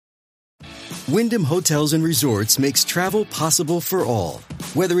Wyndham Hotels and Resorts makes travel possible for all.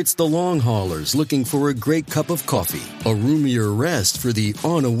 Whether it's the long haulers looking for a great cup of coffee, a roomier rest for the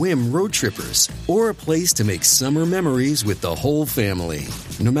on-a-whim road trippers, or a place to make summer memories with the whole family.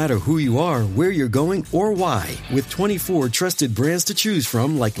 No matter who you are, where you're going, or why, with 24 trusted brands to choose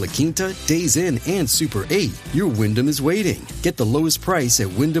from like La Quinta, Days Inn, and Super 8, your Wyndham is waiting. Get the lowest price at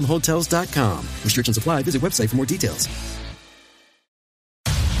WyndhamHotels.com. Restrictions apply. Visit website for more details.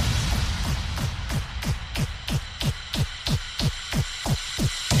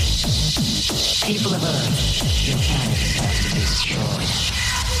 People of Earth, your planet has to be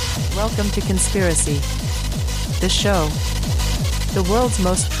destroyed. Welcome to Conspiracy, the show, the world's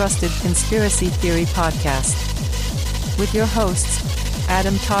most trusted conspiracy theory podcast, with your hosts,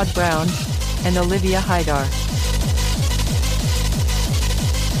 Adam Todd Brown and Olivia Haidar.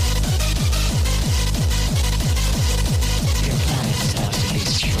 Your planet has to be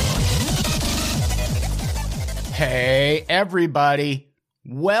destroyed. Hey, everybody.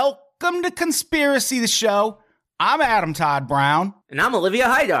 Welcome to Conspiracy, the show. I'm Adam Todd Brown. And I'm Olivia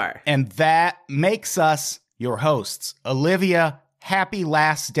Haidar. And that makes us your hosts. Olivia, happy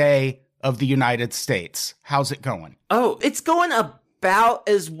last day of the United States. How's it going? Oh, it's going about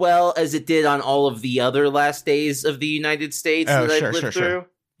as well as it did on all of the other last days of the United States that I've lived through.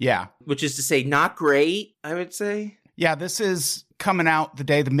 Yeah. Which is to say, not great, I would say. Yeah, this is coming out the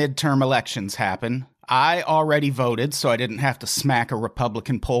day the midterm elections happen. I already voted, so I didn't have to smack a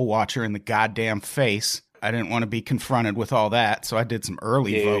Republican poll watcher in the goddamn face. I didn't want to be confronted with all that, so I did some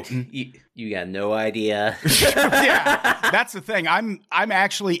early voting. You got no idea. Yeah, that's the thing. I'm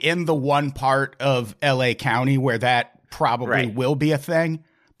actually in the one part of LA County where that probably will be a thing,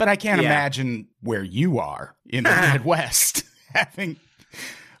 but I can't imagine where you are in the Midwest having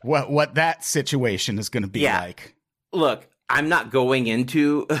what that situation is going to be like. Look, I'm not going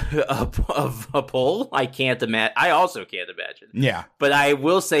into a poll. I can't imagine. I also can't imagine. Yeah. But I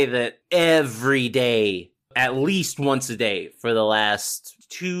will say that every day, at least once a day for the last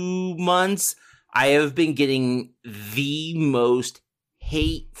 2 months, I have been getting the most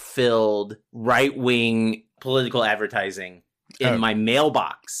hate-filled right-wing political advertising in my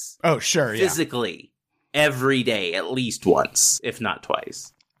mailbox. Oh, sure, yeah. Physically, every day, at least once, if not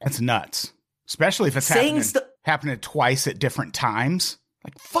twice. That's nuts. Especially if it's happening twice at different times.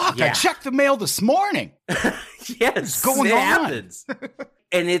 Like, fuck, I checked the mail this morning. Yes, What's going on? Happens.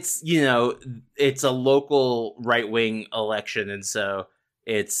 And it's, it's a local right-wing election, and so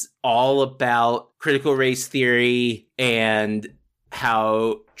it's all about critical race theory and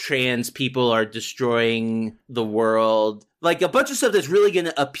how trans people are destroying the world. Like, a bunch of stuff that's really going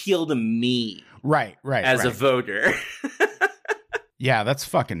to appeal to me. Right. As a voter. Yeah, that's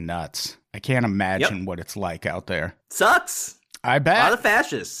fucking nuts. I can't imagine what it's like out there. Sucks. I bet. A lot of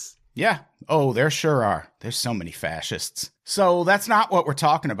fascists. Yeah. Oh, there sure are. There's so many fascists. So that's not what we're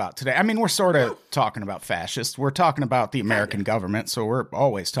talking about today. I mean, we're sort of talking about fascists. We're talking about the American government, so we're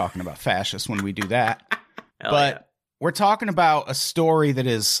always talking about fascists when we do that. But we're talking about a story that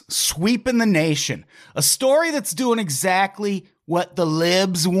is sweeping the nation. A story that's doing exactly what the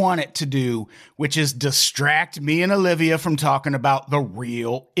libs want it to do, which is distract me and Olivia from talking about the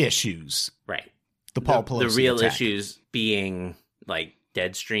real issues. Right. The Paul Pelosi The real attack. issues being, like,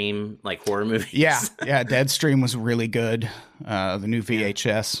 Deadstream, like horror movies. Yeah, Deadstream was really good. The new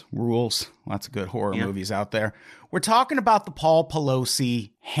VHS rules. Lots of good horror movies out there. We're talking about the Paul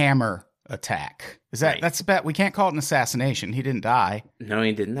Pelosi hammer attack. That's a bet. We can't call it an assassination. He didn't die. No,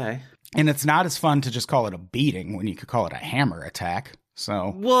 he didn't die. And it's not as fun to just call it a beating when you could call it a hammer attack.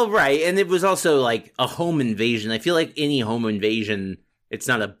 So, well, right. And it was also like a home invasion. I feel like any home invasion, it's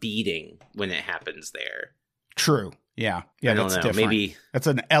not a beating when it happens there. True. Yeah. Yeah, that's different. Maybe that's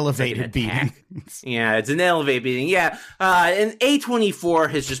an elevated beating. Yeah, it's an elevated beating. Yeah. And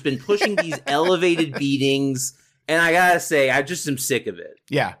A24 has just been pushing these elevated beatings. And I gotta say, I just am sick of it.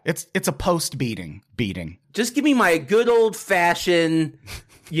 Yeah, it's a post-beating. Just give me my good old-fashioned,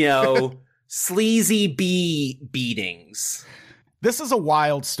 sleazy beatings. This is a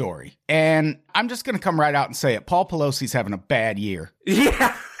wild story, and I'm just going to come right out and say it. Paul Pelosi's having a bad year.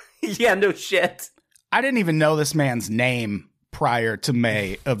 Yeah. Yeah, no shit. I didn't even know this man's name prior to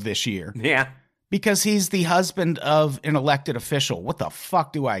May of this year. Yeah. Because he's the husband of an elected official. What the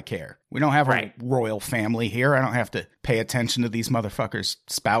fuck do I care? We don't have a royal family here. I don't have to pay attention to these motherfuckers'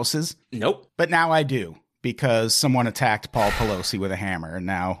 spouses. Nope. But now I do, because someone attacked Paul Pelosi with a hammer, and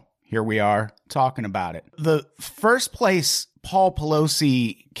now here we are talking about it. The first place Paul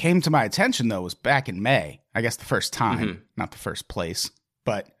Pelosi came to my attention, though, was back in May. I guess the first time, not the first place.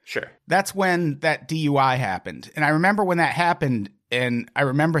 But sure, that's when that DUI happened. And I remember when that happened, And I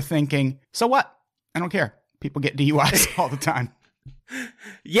remember thinking, so what? I don't care. People get DUIs all the time.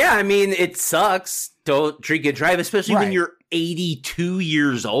 Yeah, I mean, it sucks. Don't drink and drive, especially when Right. you're 82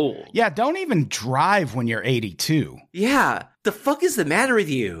 years old. Yeah, don't even drive when you're 82. Yeah, the fuck is the matter with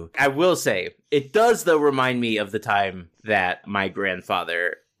you? I will say, it does, though, remind me of the time that my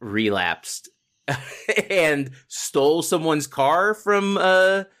grandfather relapsed and stole someone's car from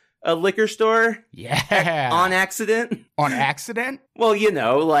a liquor store Yeah. on accident. On accident? Well, you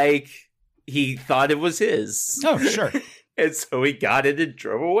know, like, he thought it was his. Oh, sure. And so he got it and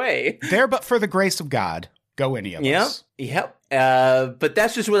drove away. There, but for the grace of God, go any of us. Yep. But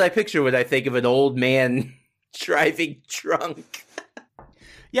that's just what I picture when I think of an old man driving drunk.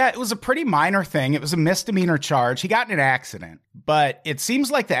 Yeah, it was a pretty minor thing. It was a misdemeanor charge. He got in an accident, but it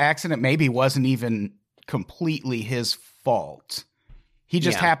seems like the accident maybe wasn't even completely his fault. He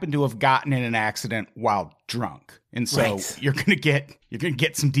just Yeah. happened to have gotten in an accident while drunk. And so Right. you're going to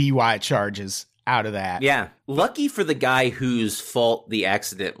get some DUI charges out of that. Yeah. Lucky for the guy whose fault the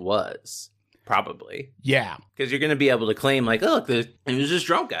accident was, probably. Yeah. Because you're going to be able to claim, like, oh, look, it was this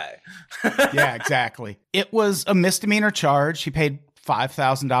drunk guy. Yeah, exactly. It was a misdemeanor charge. He paid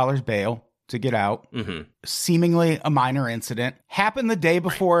 $5,000 bail to get out. Mm-hmm. Seemingly a minor incident. Happened the day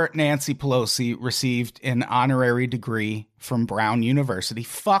before Nancy Pelosi received an honorary degree from Brown University.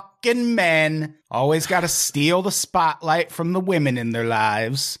 Fucking men. Always got to steal the spotlight from the women in their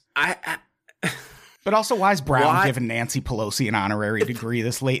lives. But also, why is Brown giving Nancy Pelosi an honorary degree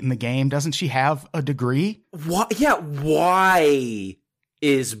this late in the game? Doesn't she have a degree? Why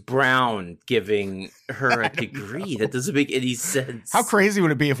is Brown giving her a degree? That doesn't make any sense. How crazy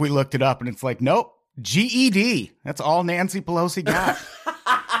would it be if we looked it up and it's like, nope, GED. That's all Nancy Pelosi got.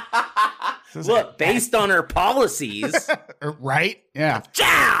 Look, based on her policies. Right? Yeah.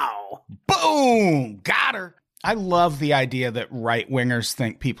 Chow! Boom! Got her. I love the idea that right-wingers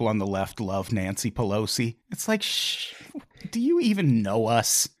think people on the left love Nancy Pelosi. It's like, shh, do you even know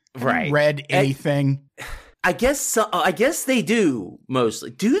us? Have you Right. read anything? I guess they do,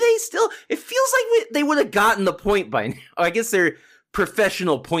 mostly. Do they still? It feels like they would have gotten the point by now. I guess they're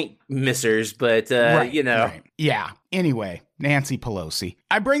professional point missers, but, you know. Right. Yeah. Anyway, Nancy Pelosi.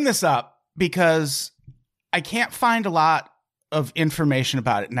 I bring this up because I can't find a lot of information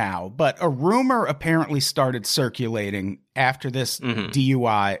about it now, but a rumor apparently started circulating after this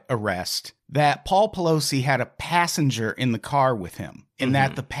DUI arrest that Paul Pelosi had a passenger in the car with him, and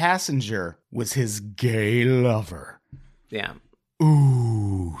that the passenger was his gay lover. Yeah.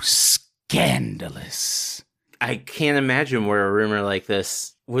 Ooh, scandalous. I can't imagine where a rumor like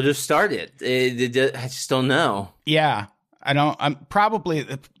this would have started. I just don't know. Yeah. I'm probably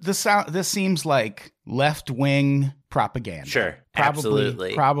this seems like left-wing propaganda. Sure,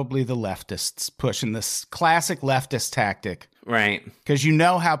 absolutely. Probably the leftists pushing this classic leftist tactic. Right. Because you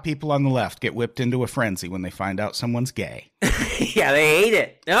know how people on the left get whipped into a frenzy when they find out someone's gay. Yeah, they hate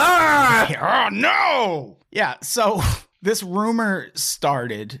it. Ah! Oh, no! Yeah, so this rumor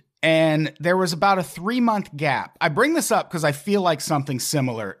started, and there was about a 3-month gap. I bring this up because I feel like something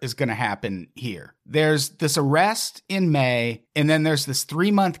similar is going to happen here. There's this arrest in May, and then there's this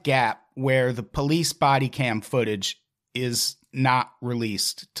 3-month gap where the police body cam footage is not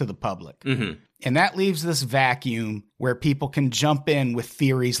released to the public. Mm-hmm. And that leaves this vacuum where people can jump in with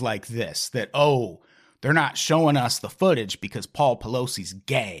theories like this, that, oh, they're not showing us the footage because Paul Pelosi's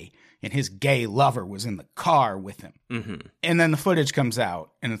gay and his gay lover was in the car with him. Mm-hmm. And then the footage comes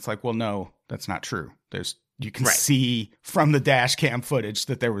out and it's like, well, no, that's not true. You can Right. see from the dash cam footage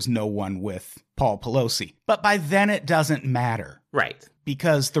that there was no one with Paul Pelosi. But by then it doesn't matter Right.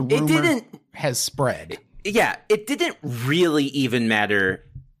 because the rumor has spread. Yeah, it didn't really even matter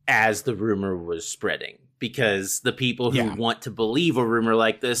as the rumor was spreading, because the people who want to believe a rumor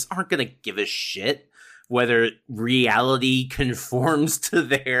like this aren't going to give a shit whether reality conforms to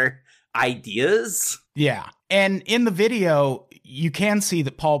their ideas. Yeah. And in the video, you can see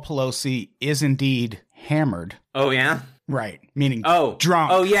that Paul Pelosi is indeed hammered. Oh, yeah? Right. Meaning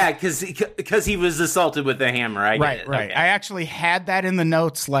drunk. Oh, Oh, yeah, because he was assaulted with a hammer. I get it. Right. Okay. I actually had that in the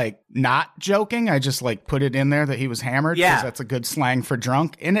notes, like, not joking. I just, like, put it in there that he was hammered. Yeah. Because that's a good slang for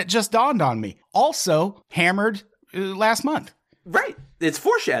drunk. And it just dawned on me. Also, hammered last month. Right. It's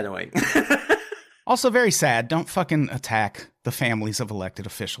foreshadowing. Also very sad. Don't fucking attack the families of elected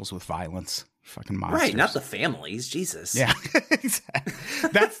officials with violence. Fucking monsters. Right, not the families. Jesus. Yeah.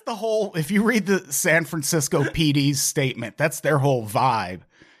 That's the whole, if you read the San Francisco PD's statement, that's their whole vibe.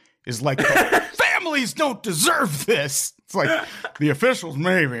 Is like, the families don't deserve this. It's like, the officials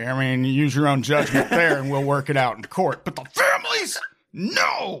maybe. I mean, you use your own judgment there and we'll work it out in court. But the families,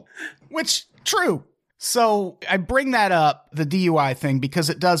 no. Which, true. So I bring that up, the DUI thing, because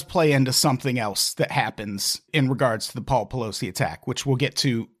it does play into something else that happens in regards to the Paul Pelosi attack, which we'll get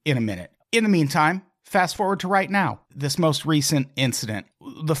to in a minute. In the meantime, fast forward to right now, this most recent incident.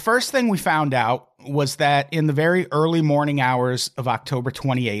 The first thing we found out was that in the very early morning hours of October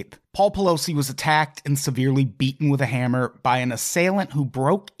 28th, Paul Pelosi was attacked and severely beaten with a hammer by an assailant who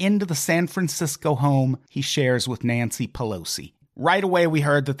broke into the San Francisco home he shares with Nancy Pelosi. Right away, we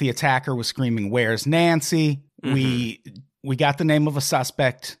heard that the attacker was screaming, "Where's Nancy?" We got the name of a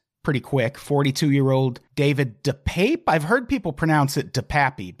suspect pretty quick, 42-year-old David DePape. I've heard people pronounce it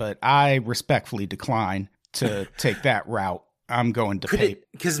DePappy, but I respectfully decline to take that route. I'm going DePape.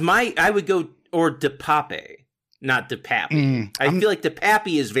 Because I would go, or DePape, not DePappy. I feel like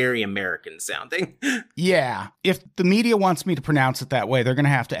DePappy is very American sounding. Yeah. If the media wants me to pronounce it that way, they're going to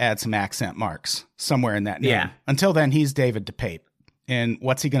have to add some accent marks somewhere in that name. Yeah. Until then, he's David DePape. And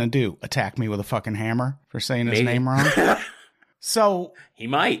what's he going to do? Attack me with a fucking hammer for saying his name wrong? So he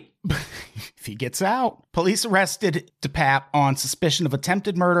might. If he gets out. Police arrested DePape on suspicion of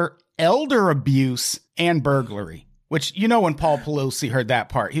attempted murder, elder abuse, and burglary. Which, you know, when Paul Pelosi heard that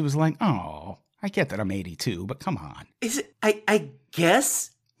part, he was like, "Oh, I get that I'm 82, but come on." Is it? I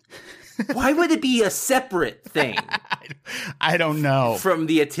guess. Why would it be a separate thing? I don't know. From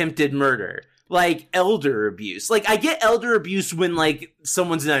the attempted murder. Like elder abuse. Like I get elder abuse when like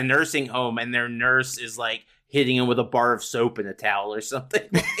someone's in a nursing home and their nurse is like hitting him with a bar of soap and a towel or something.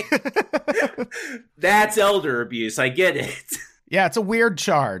 That's elder abuse. I get it. Yeah, it's a weird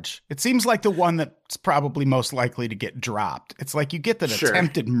charge. It seems like the one that's probably most likely to get dropped. It's like you get that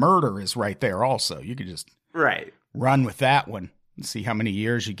attempted murder is right there also. You could just run with that one and see how many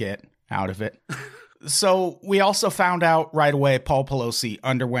years you get out of it. So we also found out right away Paul Pelosi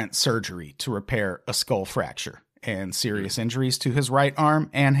underwent surgery to repair a skull fracture and serious injuries to his right arm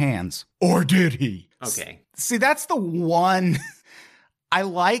and hands. Or did he? Okay. See, that's the one. I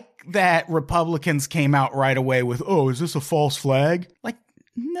like that Republicans came out right away with, "Oh, is this a false flag?" Like,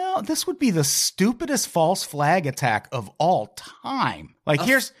 no, this would be the stupidest false flag attack of all time. Like,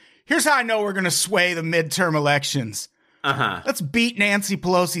 here's how I know we're going to sway the midterm elections. Let's beat Nancy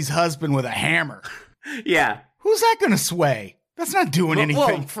Pelosi's husband with a hammer. Yeah. Who's that going to sway? That's not doing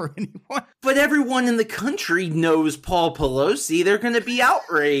anything for anyone. But everyone in the country knows Paul Pelosi. They're going to be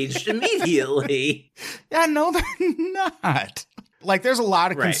outraged immediately. Yeah, no, they're not. Like, there's a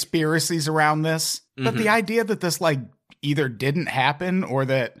lot of conspiracies around this, but the idea that this, like, either didn't happen or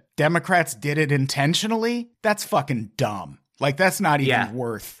that Democrats did it intentionally, that's fucking dumb. Like, that's not even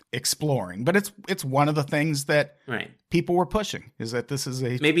worth exploring. But it's one of the things that people were pushing, is that this is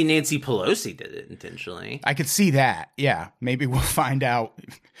a... Maybe Nancy Pelosi did it intentionally. I could see that, yeah. Maybe we'll find out.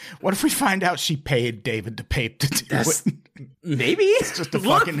 What if we find out she paid David DePape to do it? Maybe. It's just a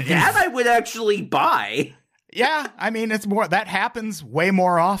fucking... that I would actually buy. Yeah, I mean, it's more... That happens way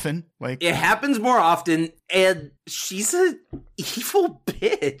more often. Like, it happens more often, and she's an evil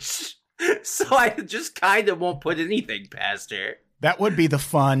bitch. So I just kind of won't put anything past her. That would be the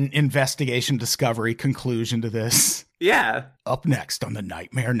fun investigation discovery conclusion to this. Yeah. Up next on The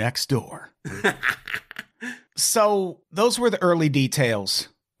Nightmare Next Door. So those were the early details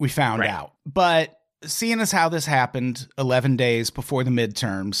we found out. But seeing as how this happened 11 days before the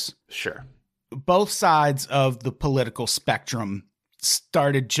midterms. Sure. Both sides of the political spectrum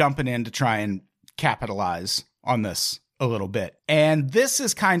started jumping in to try and capitalize on this a little bit. And this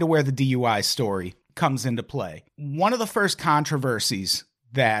is kind of where the DUI story comes into play. One of the first controversies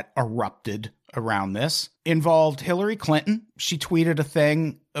that erupted around this involved Hillary Clinton. She tweeted a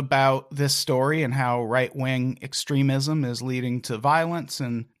thing about this story and how right-wing extremism is leading to violence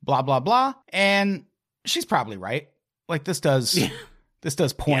and blah, blah, blah. And she's probably right. Like, this does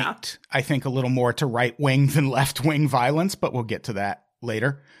point, I think, a little more to right-wing than left-wing violence, but we'll get to that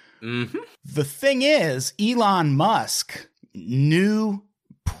later. The thing is, Elon Musk, new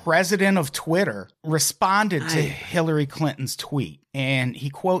president of Twitter, responded to Hillary Clinton's tweet, and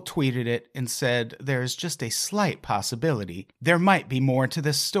he quote tweeted it and said, "There's just a slight possibility there might be more to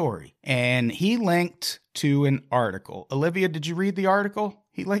this story." And he linked to an article. Olivia, did you read the article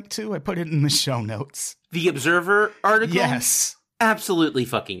he linked to? I put it in the show notes. The Observer article? Yes. Absolutely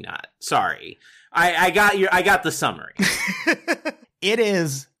fucking not. Sorry. I got the summary. It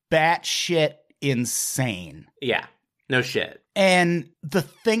is batshit insane. Yeah. No shit. And the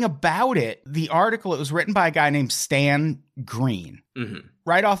thing about it, the article, it was written by a guy named Stan Green.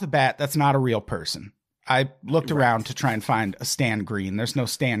 Right off the bat, that's not a real person. I looked around to try and find a Stan Green. There's no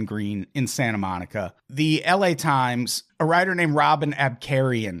Stan Green in Santa Monica. The LA Times, a writer named Robin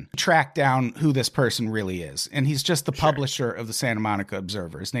Abkarian, tracked down who this person really is. And he's just the publisher of the Santa Monica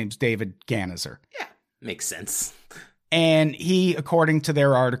Observer. His name's David Ganizer. Yeah. Makes sense. And he, according to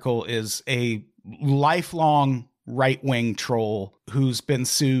their article, is a lifelong right-wing troll who's been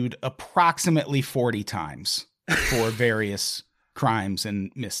sued approximately 40 times for various crimes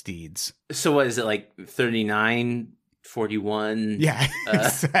and misdeeds. So what is it, like 39, 41? Yeah,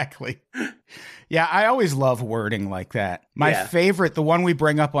 exactly. Yeah, I always love wording like that. My favorite, the one we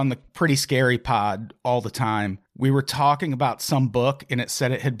bring up on the Pretty Scary Pod all the time, we were talking about some book and it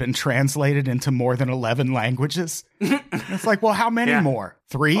said it had been translated into more than 11 languages. It's like, well, how many more?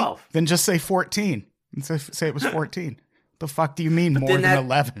 3? 12. Then just say 14. And say it was 14. The fuck do you mean more than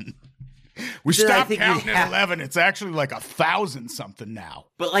 11? We stopped counting at 11. It's actually like 1,000 something now.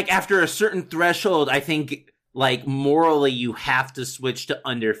 But like after a certain threshold, I think like morally you have to switch to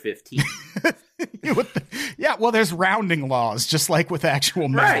under 15. Yeah, well, there's rounding laws, just like with actual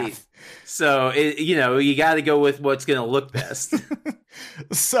math. Right. So, you got to go with what's going to look best.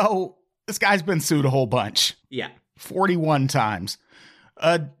 So this guy's been sued a whole bunch. Yeah. 41 times.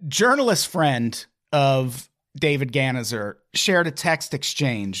 A journalist friend of David Ganizer shared a text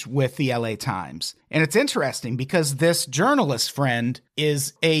exchange with the LA Times. And it's interesting because this journalist friend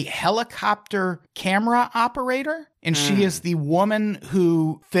is a helicopter camera operator. And she is the woman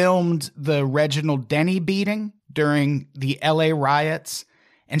who filmed the Reginald Denny beating during the LA riots.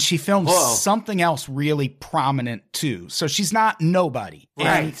 And she filmed something else really prominent too. So she's not nobody. Right.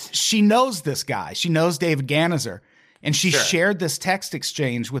 And she knows this guy. She knows David Ganizer. And she shared this text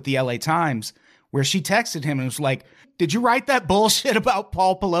exchange with the LA Times where she texted him and was like, "Did you write that bullshit about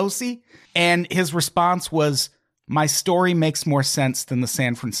Paul Pelosi?" And his response was, "My story makes more sense than the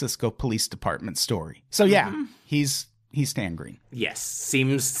San Francisco Police Department story." So yeah, he's Stan Green. Yes,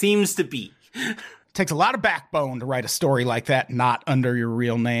 seems to be. Takes a lot of backbone to write a story like that, not under your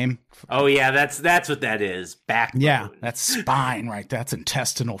real name. Oh yeah, that's what that is. Backbone. Yeah, that's spine, right? That's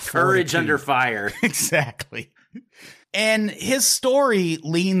intestinal courage fortitude. under fire. Exactly. And his story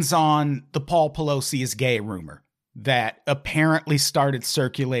leans on the Paul Pelosi is gay rumor that apparently started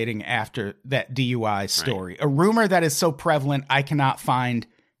circulating after that DUI story. Right. A rumor that is so prevalent, I cannot find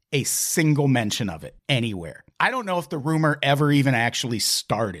a single mention of it anywhere. I don't know if the rumor ever even actually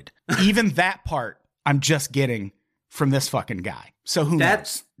started. Even that part, I'm just getting from this fucking guy. So who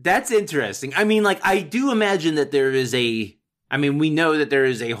knows? That's interesting. I mean, like, I do imagine that we know that there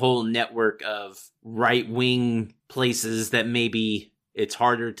is a whole network of right-wing places that maybe it's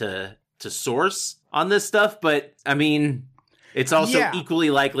harder to source on this stuff, but I mean, it's also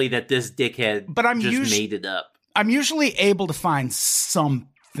equally likely that this dickhead made it up. I'm usually able to find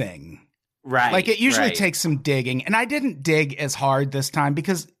something. Right. Like, it usually takes some digging, and I didn't dig as hard this time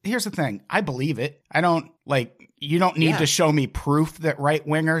because here's the thing. I believe it. You don't need to show me proof that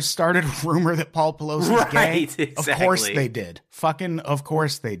right-wingers started a rumor that Paul Pelosi is gay. Exactly. Of course they did. Fucking of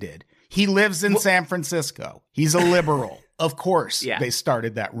course they did. He lives in San Francisco. He's a liberal. Of course they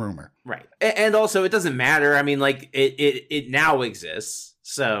started that rumor. Right. And also, it doesn't matter. I mean, like, it now exists,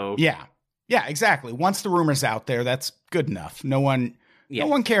 so... Yeah, exactly. Once the rumor's out there, that's good enough. No one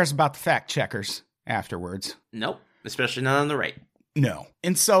cares about the fact checkers afterwards. Nope, especially not on the right. No.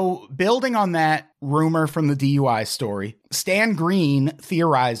 And so, building on that rumor from the DUI story, Stan Green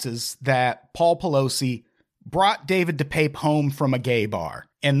theorizes that Paul Pelosi brought David DePape home from a gay bar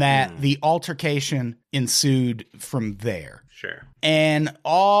and that the altercation ensued from there. Sure. And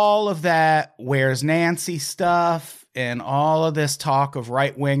all of that Where's Nancy stuff and all of this talk of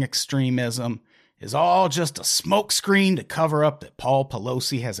right-wing extremism is all just a smokescreen to cover up that Paul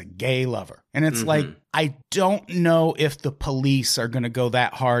Pelosi has a gay lover. And it's like, I don't know if the police are going to go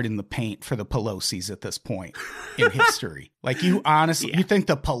that hard in the paint for the Pelosis at this point in history. Like, you honestly, you think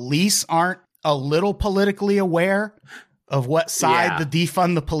the police aren't a little politically aware of what side the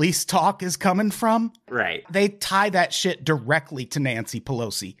defund the police talk is coming from? Right. They tie that shit directly to Nancy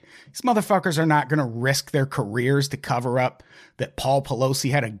Pelosi. These motherfuckers are not going to risk their careers to cover up that Paul Pelosi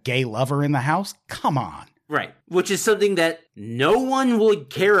had a gay lover in the house. Come on. Right. Which is something that no one would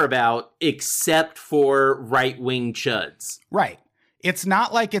care about except for right-wing chuds. Right. It's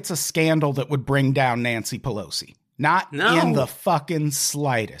not like it's a scandal that would bring down Nancy Pelosi. Not in the fucking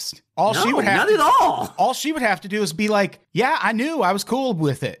slightest. All she would have to do is be like, yeah, I knew, I was cool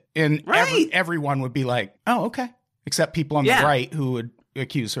with it. And everyone would be like, oh, okay. Except people on the right who would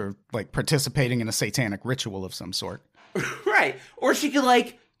accuse her of like participating in a satanic ritual of some sort. Right. Or she could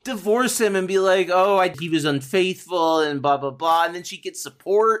like divorce him and be like, oh, he was unfaithful and blah, blah, blah. And then she gets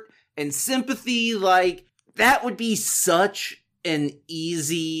support and sympathy. Like, that would be such an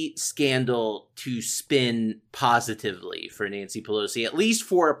easy scandal to spin positively for Nancy Pelosi, at least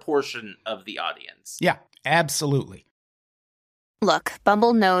for a portion of the audience. Yeah, absolutely. Look,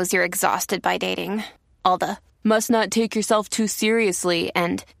 Bumble knows you're exhausted by dating. All the must not take yourself too seriously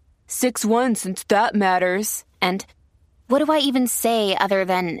and 6'1" since that matters. And what do I even say other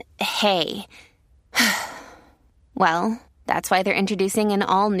than hey? Well, that's why they're introducing an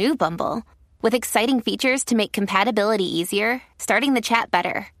all-new Bumble with exciting features to make compatibility easier, starting the chat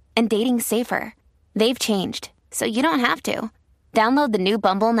better, and dating safer. They've changed, so you don't have to. Download the new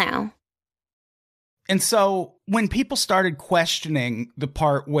Bumble now. And so when people started questioning the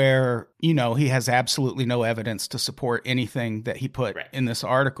part where, you know, he has absolutely no evidence to support anything that he put in this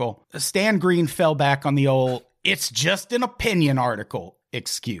article, Stan Green fell back on the old, it's just an opinion article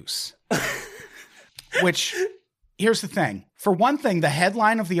excuse. Which, here's the thing. For one thing, the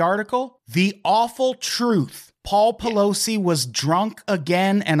headline of the article, The Awful Truth. Paul Pelosi was drunk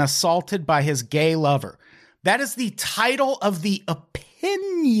again and assaulted by his gay lover. That is the title of the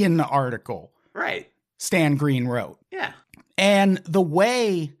opinion article. Right. Stan Green wrote. Yeah. And the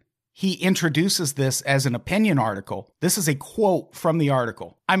way he introduces this as an opinion article, this is a quote from the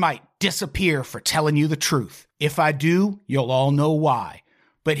article. I might disappear for telling you the truth. If I do, you'll all know why.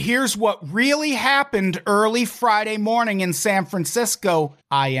 But here's what really happened early Friday morning in San Francisco,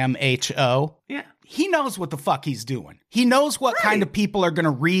 IMHO. Yeah. He knows what the fuck he's doing. He knows what kind of people are going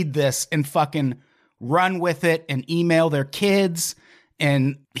to read this and fucking run with it and email their kids.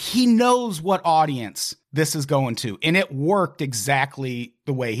 And he knows what audience this is going to. And it worked exactly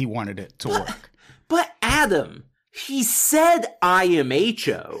the way he wanted it to work. But Adam, he said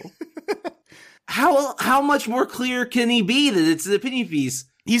IMHO. How much more clear can he be that it's an opinion piece?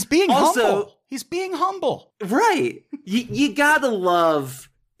 He's being Also, humble. He's being humble. Right. You gotta love...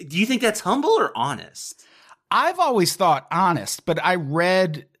 Do you think that's humble or honest? I've always thought honest, but I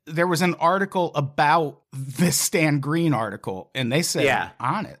read... There was an article about this Stan Green article, and they said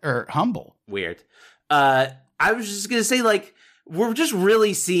honest or humble. Weird. I was just gonna say, like, we're just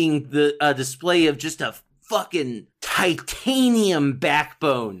really seeing the display of just a fucking titanium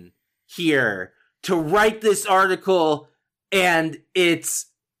backbone here to write this article, and it's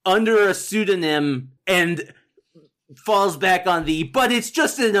under a pseudonym and falls back on but it's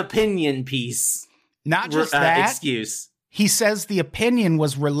just an opinion piece. Not just that excuse. He says the opinion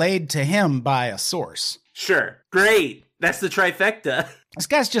was relayed to him by a source. Sure. Great. That's the trifecta. This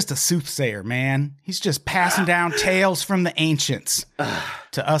guy's just a soothsayer, man. He's just passing down tales from the ancients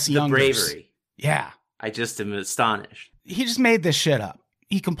to us youngers. The bravery. Yeah. I just am astonished. He just made this shit up.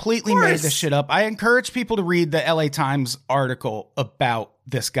 He completely made this shit up. I encourage people to read the LA Times article about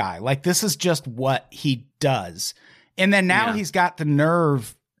this guy. Like, this is just what he does. And then now he's got the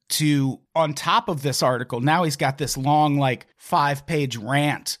nerve to, on top of this article, now he's got this long, like, 5-page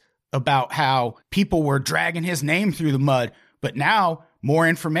rant about how people were dragging his name through the mud. But now more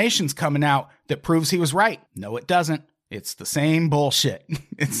information's coming out that proves he was right. No, it doesn't. It's the same bullshit.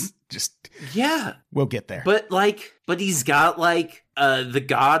 It's just... Yeah. We'll get there. But he's got, like, the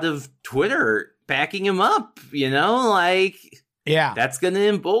god of Twitter backing him up, you know? Like... Yeah. That's going to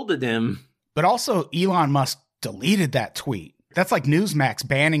embolden him. But also, Elon Musk deleted that tweet. That's like Newsmax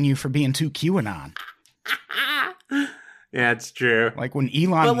banning you for being too QAnon. Yeah, it's true. Like when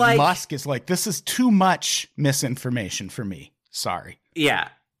Elon Musk is like, this is too much misinformation for me. Sorry. Yeah.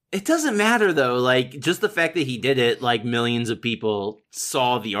 It doesn't matter, though. Like, just the fact that he did it, like, millions of people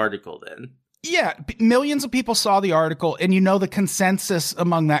saw the article then. Yeah, millions of people saw the article, and you know the consensus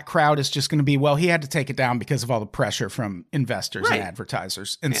among that crowd is just going to be, well, he had to take it down because of all the pressure from investors and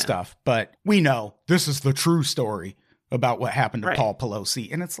advertisers and stuff. But we know this is the true story about what happened to Paul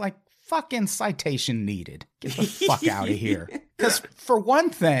Pelosi. And it's like, fucking citation needed. Get the fuck out of here. Because for one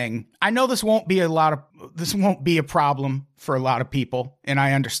thing, I know this won't be a problem for a lot of people, and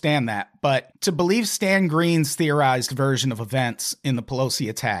I understand that. But to believe Stan Green's theorized version of events in the Pelosi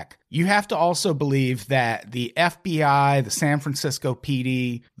attack, you have to also believe that the FBI, the San Francisco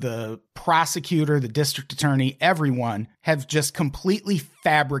PD, the prosecutor, the district attorney, everyone have just completely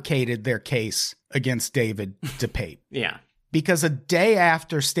fabricated their case against David DePape. Yeah. Because a day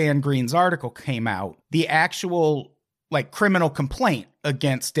after Stan Green's article came out, the actual criminal complaint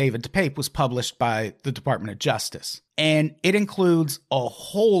against David DePape was published by the Department of Justice. And it includes a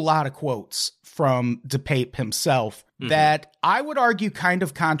whole lot of quotes from DePape himself that I would argue kind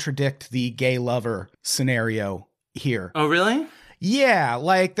of contradict the gay lover scenario here. Oh, really? Yeah,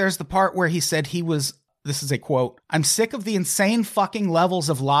 like there's the part where he said this is a quote, "I'm sick of the insane fucking levels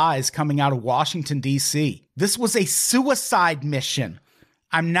of lies coming out of Washington, D.C. This was a suicide mission.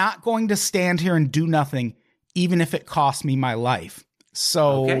 I'm not going to stand here and do nothing, even if it costs me my life."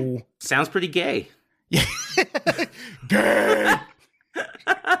 So... Okay. Sounds pretty gay. Gay!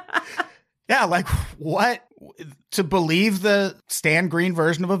 Yeah, like, what to believe the Stan Green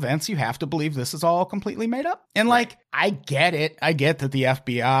version of events, you have to believe this is all completely made up. And like, I get it. I get that the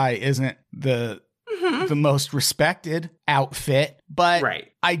FBI isn't the most respected outfit, but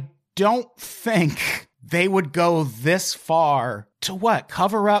I don't think they would go this far to what?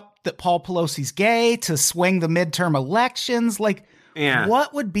 Cover up that Paul Pelosi's gay, to swing the midterm elections? Like,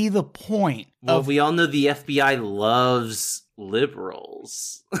 what would be the point? Well, we all know the FBI loves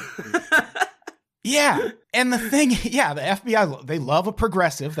liberals. Yeah. And the thing, the FBI, they love a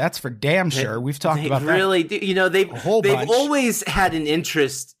progressive. That's for damn sure. We've talked about that. They really do. You know, they've always had an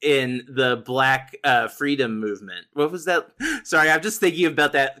interest in the Black freedom movement. What was that? Sorry, I'm just thinking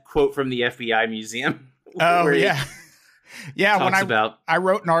about that quote from the FBI museum. Oh, yeah. Yeah, when I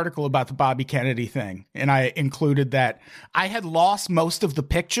wrote an article about the Bobby Kennedy thing, and I included that I had lost most of the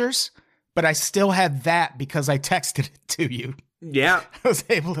pictures, but I still had that because I texted it to you. Yeah. I was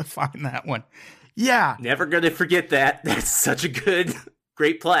able to find that one. Yeah. Never going to forget that. That's such a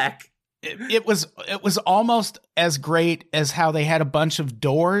great plaque. It was almost as great as how they had a bunch of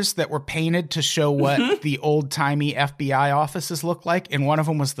doors that were painted to show what the old-timey FBI offices looked like, and one of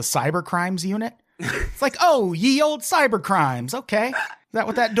them was the cyber crimes unit. It's like, oh, ye old cyber crimes. Okay. Is that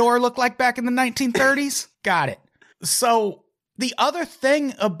what that door looked like back in the 1930s? Got it. So the other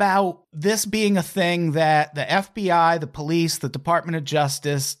thing about this being a thing that the FBI, the police, the Department of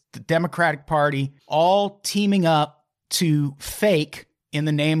Justice, the Democratic Party, all teaming up to fake in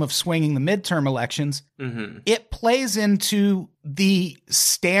the name of swinging the midterm elections, it plays into the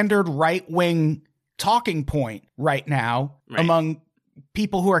standard right-wing talking point right now among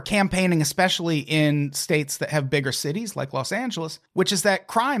people who are campaigning, especially in states that have bigger cities like Los Angeles, which is that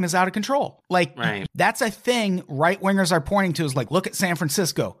crime is out of control. Like, that's a thing right-wingers are pointing to, is like, look at San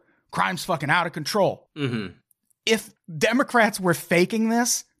Francisco. Crime's fucking out of control. If Democrats were faking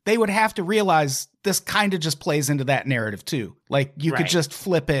this, they would have to realize this kind of just plays into that narrative too. Like, you could just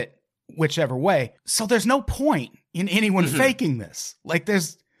flip it whichever way. So there's no point in anyone faking this. Like,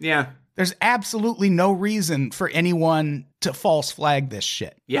 there's absolutely no reason for anyone to false flag this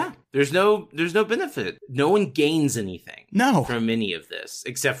shit. Yeah. There's no benefit. No one gains anything from any of this,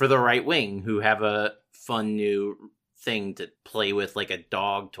 except for the right wing, who have a fun new thing to play with, like a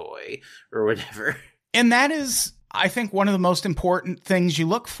dog toy or whatever. And that is, I think, one of the most important things you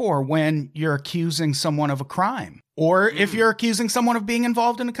look for when you're accusing someone of a crime, or if you're accusing someone of being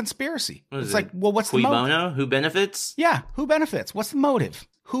involved in a conspiracy. It's like, well, what's the motive? Cui bono? Who benefits? Yeah, who benefits? What's the motive?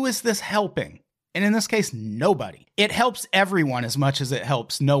 Who is this helping? And in this case, nobody. It helps everyone as much as it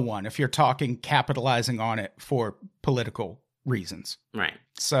helps no one if you're talking capitalizing on it for political reasons. Right.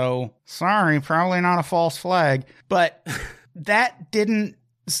 So, sorry, probably not a false flag. But that didn't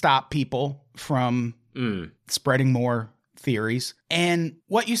stop people from spreading more theories. And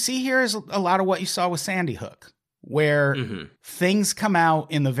what you see here is a lot of what you saw with Sandy Hook, where things come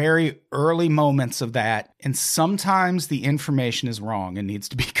out in the very early moments of that, and sometimes the information is wrong and needs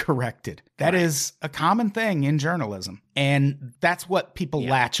to be corrected. That is a common thing in journalism, and that's what people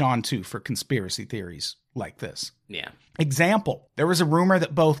latch onto for conspiracy theories like this. Yeah. Example, there was a rumor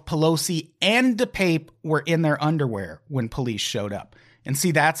that both Pelosi and DePape were in their underwear when police showed up. And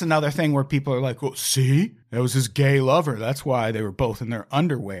see, that's another thing where people are like, well, see, that was his gay lover. That's why they were both in their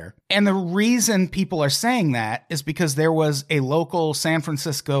underwear. And the reason people are saying that is because there was a local San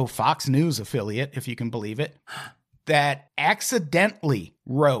Francisco Fox News affiliate, if you can believe it, that accidentally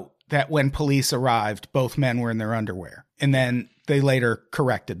wrote that when police arrived, both men were in their underwear. And then they later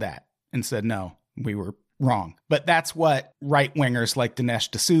corrected that and said, no, we were wrong. But that's what right-wingers like Dinesh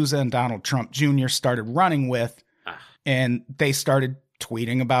D'Souza and Donald Trump Jr. started running with. And they started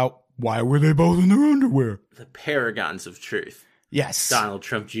tweeting about, why were they both in their underwear? The paragons of truth. Yes. Donald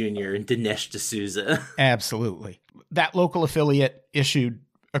Trump Jr. and Dinesh D'Souza. Absolutely. That local affiliate issued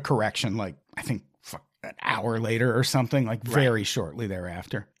a correction, like, I think an hour later or something, like very shortly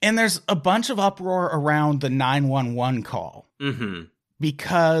thereafter. And there's a bunch of uproar around the 911 call.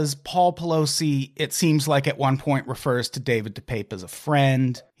 Because Paul Pelosi, it seems like at one point, refers to David DePape as a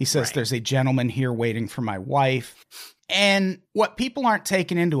friend. He says, there's a gentleman here waiting for my wife. And what people aren't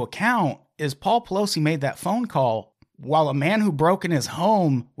taking into account is Paul Pelosi made that phone call while a man who broke in his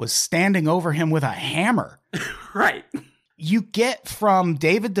home was standing over him with a hammer. Right. You get from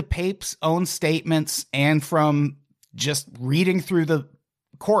David DePape's own statements and from just reading through the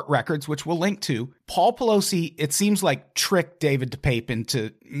court records, which we'll link to, Paul Pelosi, it seems like, tricked David DePape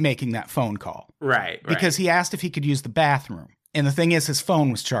into making that phone call. Right. Because he asked if he could use the bathroom. And the thing is, his phone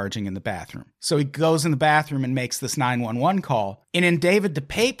was charging in the bathroom. So he goes in the bathroom and makes this 911 call. And in David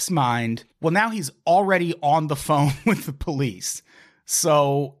DePape's mind, well, now he's already on the phone with the police.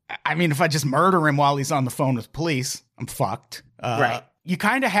 So, I mean, if I just murder him while he's on the phone with police, I'm fucked. Right. You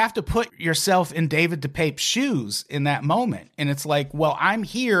kind of have to put yourself in David DePape's shoes in that moment. And it's like, well, I'm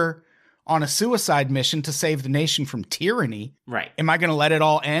here on a suicide mission to save the nation from tyranny. Right. Am I going to let it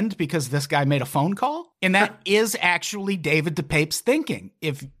all end because this guy made a phone call? And that is actually David DePape's thinking.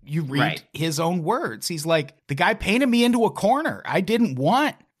 If you read his own words, he's like, the guy painted me into a corner. I didn't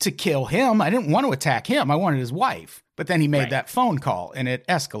want to kill him. I didn't want to attack him. I wanted his wife. But then he made that phone call and it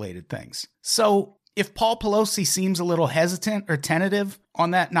escalated things. So if Paul Pelosi seems a little hesitant or tentative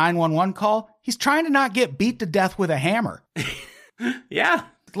on that 911 call, he's trying to not get beat to death with a hammer. Yeah.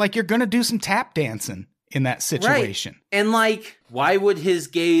 Like, you're going to do some tap dancing in that situation. Right. And like, why would his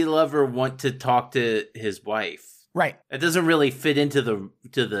gay lover want to talk to his wife? Right. It doesn't really fit into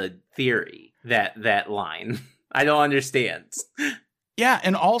the theory, that line. I don't understand. Yeah,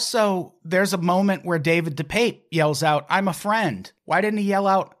 and also there's a moment where David DePape yells out, "I'm a friend." Why didn't he yell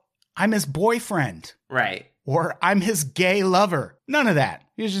out, "I'm his boyfriend"? Right. Or "I'm his gay lover"? None of that.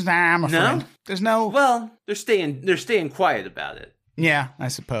 He's just, "I'm a friend." There's no... Well, they're staying quiet about it. Yeah, I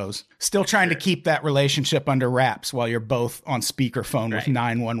suppose. Still trying to keep that relationship under wraps while you're both on speakerphone with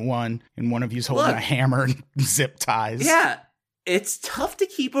 911 and one of you's holding a hammer and zip ties. Yeah. It's tough to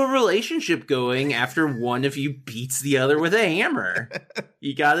keep a relationship going after one of you beats the other with a hammer.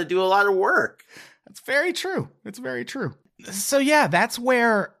 You got to do a lot of work. That's very true. It's very true. So yeah, that's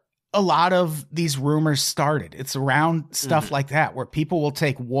where a lot of these rumors started. It's around stuff like that, where people will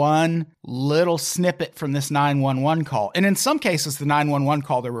take one little snippet from this 911 call. And in some cases, the 911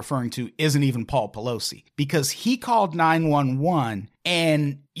 call they're referring to isn't even Paul Pelosi, because he called 911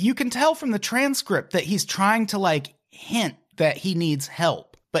 and you can tell from the transcript that he's trying to like hint that he needs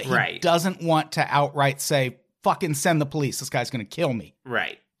help, but he doesn't want to outright say, "Fucking send the police. This guy's going to kill me."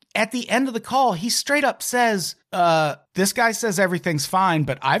 Right. At the end of the call, he straight up says, "This guy says everything's fine,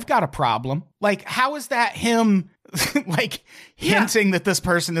 but I've got a problem." Like, how is that him like hinting that this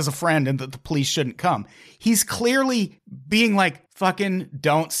person is a friend and that the police shouldn't come? He's clearly being like, "Fucking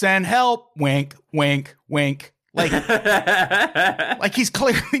don't send help. Wink, wink, wink." Like, like he's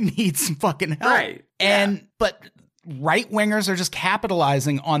clearly needs some fucking help. Right. But right-wingers are just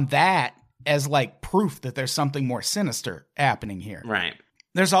capitalizing on that as like proof that there's something more sinister happening here. Right.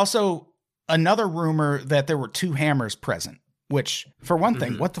 There's also another rumor that there were two hammers present, which, for one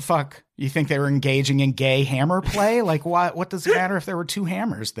thing, what the fuck? You think they were engaging in gay hammer play? Like, what does it matter if there were two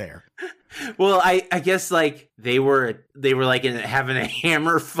hammers there? Well, I guess like they were like having a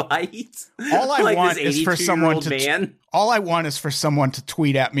hammer fight. All I like want is for someone to all I want is for someone to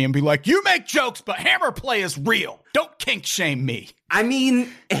tweet at me and be like, "You make jokes, but hammer play is real. Don't kink shame me." I mean,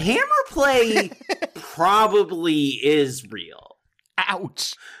 hammer play probably is real.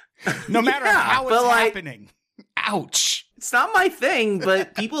 Ouch. No matter how it's happening. Ouch. It's not my thing,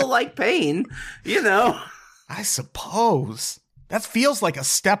 but people like pain, you know. I suppose. That feels like a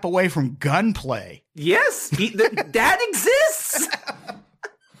step away from gunplay. Yes, that exists.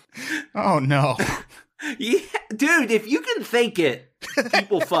 Oh, no. Yeah, dude, if you can think it,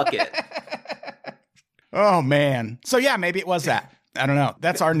 people fuck it. Oh, man. So, yeah, maybe it was that. I don't know.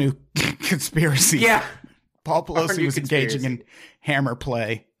 That's our new conspiracy. Yeah. Paul Pelosi was engaging in hammer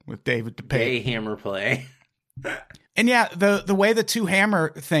play with David DePape. Gay hammer play. And yeah, the way the two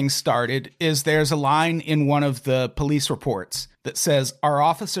hammer thing started is there's a line in one of the police reports that says, "Our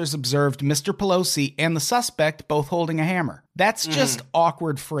officers observed Mr. Pelosi and the suspect both holding a hammer." That's just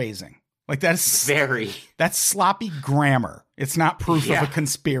awkward phrasing. Like that's sloppy grammar. It's not proof of a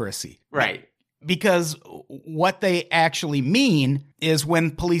conspiracy. Right. Because what they actually mean is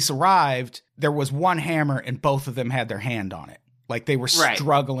when police arrived, there was one hammer and both of them had their hand on it. Like they were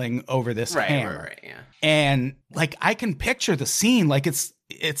struggling over this hammer. Right, yeah. And like I can picture the scene, like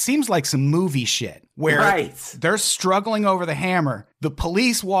it seems like some movie shit where they're struggling over the hammer. The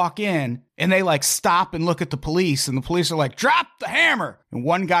police walk in and they like stop and look at the police, and the police are like, "Drop the hammer." And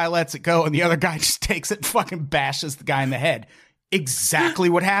one guy lets it go and the other guy just takes it and fucking bashes the guy in the head. Exactly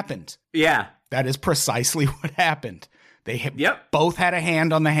what happened. Yeah. That is precisely what happened. They both had a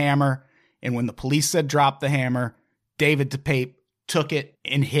hand on the hammer, and when the police said drop the hammer, David DePape took it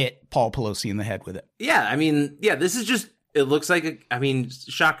and hit Paul Pelosi in the head with it. Yeah, I mean, this is just, it looks like,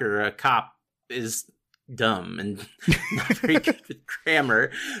 shocker, a cop is dumb and not very good with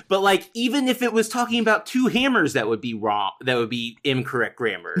grammar. But like, even if it was talking about two hammers, that would be wrong. That would be incorrect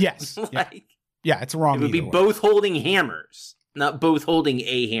grammar. Yes. It's wrong. It would be both holding hammers, not both holding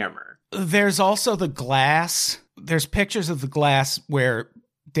a hammer. There's also the glass. There's pictures of the glass where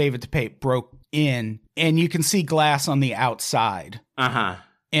David DePape broke in, and you can see glass on the outside.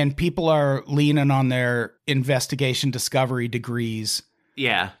 And people are leaning on their investigation discovery degrees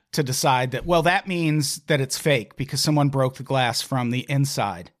Yeah. to decide that, well, that means that it's fake because someone broke the glass from the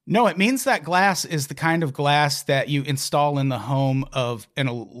inside. No, it means that glass is the kind of glass that you install in the home of an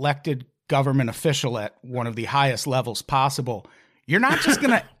elected government official at one of the highest levels possible. You're not just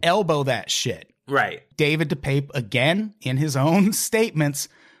going to elbow that shit. Right. David DePape, again, in his own statements,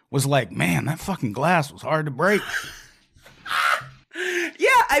 was like, man, that fucking glass was hard to break.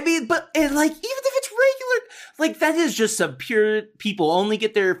 Yeah, I mean, but and like, even if it's regular, like that is just some pure people only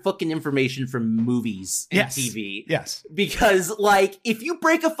get their fucking information from movies and TV. Yes. Because like, if you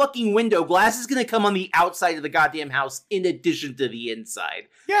break a fucking window, glass is gonna come on the outside of the goddamn house in addition to the inside.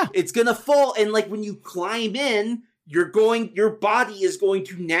 Yeah. It's gonna fall, and like when you climb in, your body is going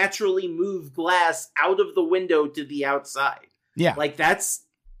to naturally move glass out of the window to the outside. Yeah. Like that's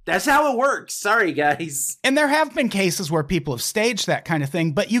how it works. Sorry, guys. And there have been cases where people have staged that kind of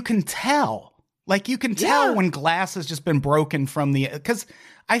thing, but you can tell. Like, you can tell when glass has just been broken from the... Because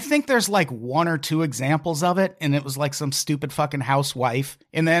I think there's like one or two examples of it, and it was like some stupid fucking housewife.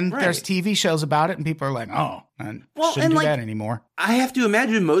 And then there's TV shows about it, and people are like, oh, I shouldn't do that anymore. I have to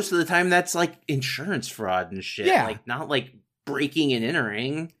imagine most of the time that's like insurance fraud and shit. Yeah. Like, not like breaking and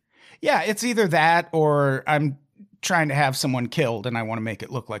entering. Yeah, it's either that or I'm trying to have someone killed and I want to make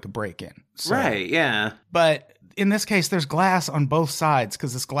it look like a break-in. So, Right, yeah. But in this case, there's glass on both sides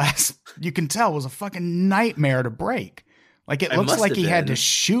because this glass, you can tell, was a fucking nightmare to break. Like, it looks like he had to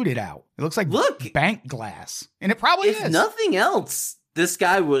shoot it out. It looks like bank glass. And it probably is. If nothing else, this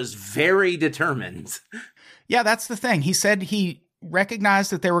guy was very determined. Yeah, that's the thing. He said he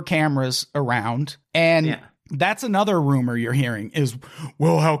recognized that there were cameras around. And that's another rumor you're hearing is,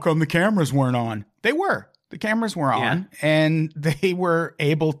 well, how come the cameras weren't on? They were. The cameras were on, and they were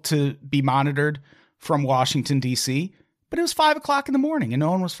able to be monitored from Washington, D.C., but it was 5 o'clock in the morning, and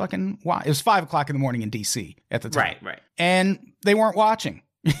no one was fucking It was 5 o'clock in the morning in D.C. at the time. Right. And they weren't watching,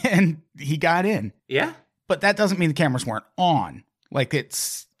 and he got in. Yeah. But that doesn't mean the cameras weren't on. Like,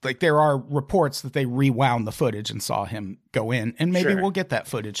 it's like there are reports that they rewound the footage and saw him go in, and maybe we'll get that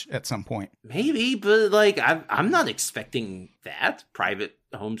footage at some point. Maybe, but like, I'm not expecting that private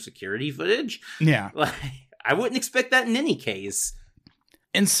home security footage. Yeah. Like, I wouldn't expect that in any case.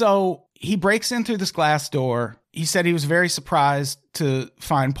 And so he breaks in through this glass door. He said he was very surprised to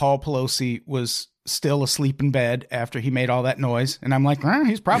find Paul Pelosi was still asleep in bed after he made all that noise. And I'm like,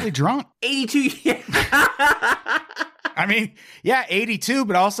 he's probably drunk. 82. I mean, 82,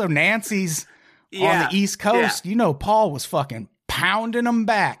 but also Nancy's on the East Coast. You know, Paul was fucking pounding them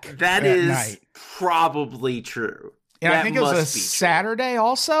back. That is night. Probably true. And I think it was a Saturday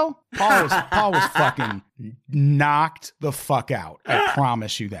also. Paul was fucking knocked the fuck out. I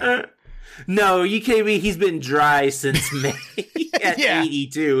promise you that. No, you kidding me? He's been dry since May at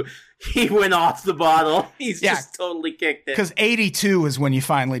 82. He went off the bottle. He's just totally kicked it. Because 82 is when you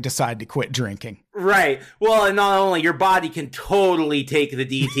finally decide to quit drinking. Right. Well, and not only your body can totally take the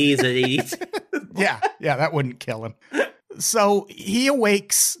DTs at 82. Yeah, that wouldn't kill him. So he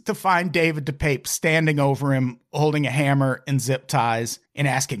awakes to find David DePape standing over him, holding a hammer and zip ties and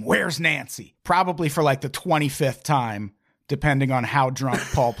asking, "Where's Nancy?" Probably for like the 25th time, depending on how drunk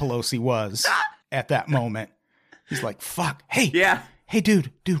Paul Pelosi was at that moment. He's like, fuck. Hey,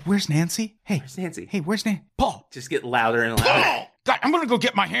 dude, where's Nancy? Hey, where's Nancy? Hey, where's Nancy? Paul. Just get louder and louder. Paul! God, I'm going to go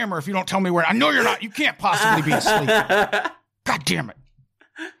get my hammer if you don't tell me where. I know you're not. You can't possibly be asleep. God damn it.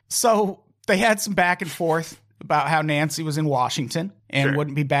 So they had some back and forth about how Nancy was in Washington and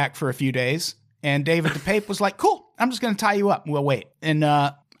wouldn't be back for a few days. And David DePape was like, cool, I'm just going to tie you up. We'll wait. And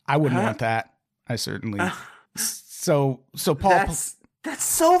I wouldn't want that. I certainly. So Paul. That's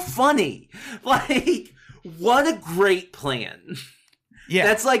so funny. Like, what a great plan. Yeah.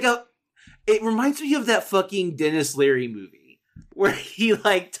 That's like it reminds me of that fucking Dennis Leary movie where he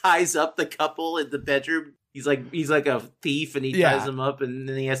like ties up the couple in the bedroom. He's like a thief and he ties them up and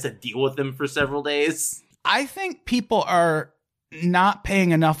then he has to deal with them for several days. I think people are not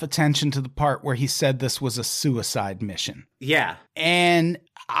paying enough attention to the part where he said this was a suicide mission. Yeah. And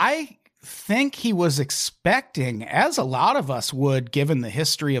I think he was expecting, as a lot of us would, given the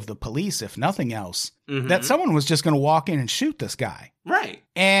history of the police, if nothing else, that someone was just going to walk in and shoot this guy. Right.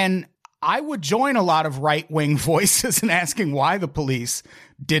 And I would join a lot of right-wing voices in asking why the police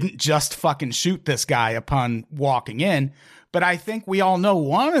didn't just fucking shoot this guy upon walking in. But I think we all know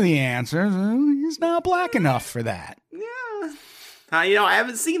one of the answers. He's not black enough for that. Yeah. I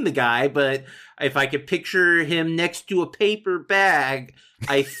haven't seen the guy, but if I could picture him next to a paper bag,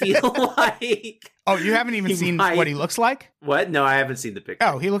 I feel like... Oh, you haven't even seen what he looks like? What? No, I haven't seen the picture.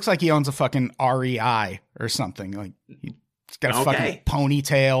 Oh, he looks like he owns a fucking REI or something. Like, he He's got a fucking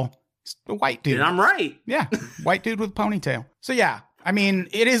ponytail. He's a white dude. And I'm right. Yeah, white dude with a ponytail. So yeah, I mean,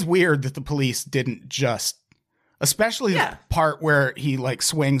 it is weird that the police didn't just, especially the part where he like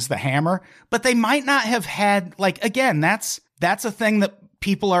swings the hammer, but they might not have had, like, again, that's a thing that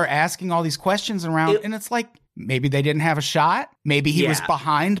people are asking all these questions around, and it's like, maybe they didn't have a shot. Maybe he was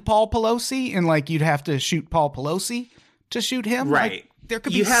behind Paul Pelosi, and like you'd have to shoot Paul Pelosi to shoot him. Right. Like, there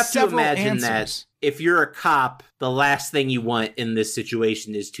could be several answers. That if you're a cop, the last thing you want in this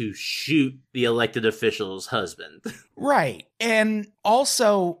situation is to shoot the elected official's husband. Right. And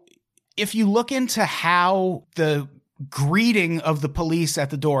also, if you look into how the greeting of the police at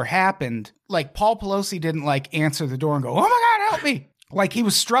the door happened, like Paul Pelosi didn't like answer the door and go, "Oh my God, help me." Like he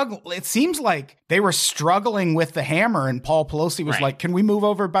was struggling. It seems like they were struggling with the hammer, and Paul Pelosi was like, "Can we move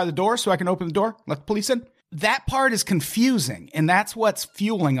over by the door so I can open the door? Let the police in." That part is confusing, and that's what's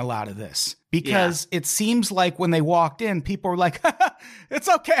fueling a lot of this. Because it seems like when they walked in, people were like, "It's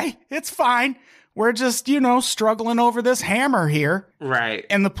okay. It's fine. We're just, struggling over this hammer here." Right.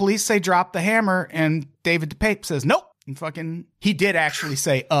 And the police say, "Drop the hammer." And David DePape says, "Nope." And he did actually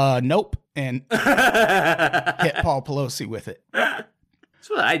say, "Nope." And hit Paul Pelosi with it. That's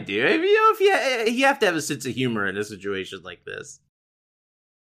what I do. I mean, you have to have a sense of humor in a situation like this.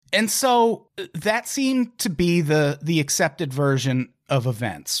 And so that seemed to be the accepted version of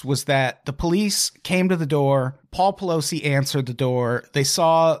events, was that the police came to the door, Paul Pelosi answered the door, they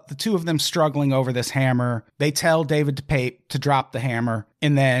saw the two of them struggling over this hammer, they tell David DePape to drop the hammer,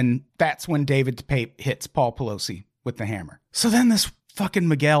 and then that's when David DePape hits Paul Pelosi with the hammer. So then this fucking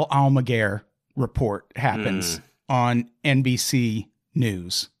Miguel Almaguer report happens on NBC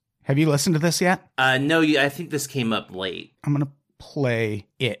News. Have you listened to this yet? No, I think this came up late. I'm going to play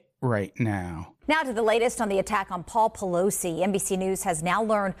it right now. Now to the latest on the attack on Paul Pelosi. NBC News has now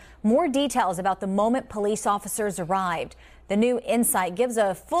learned more details about the moment police officers arrived. The new insight gives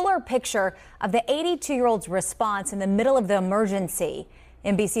a fuller picture of the 82-year-old's response in the middle of the emergency.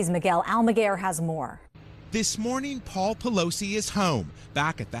 NBC's Miguel Almaguer has more. This morning, Paul Pelosi is home,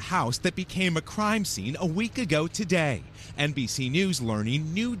 back at the house that became a crime scene a week ago today. NBC News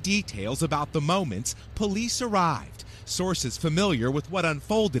learning new details about the moments police arrived. Sources familiar with what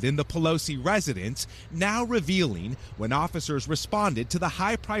unfolded in the Pelosi residence now revealing when officers responded to the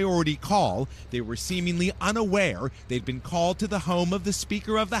high-priority call, they were seemingly unaware they'd been called to the home of the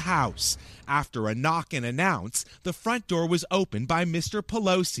Speaker of the House. After a knock and announce, the front door was opened by Mr.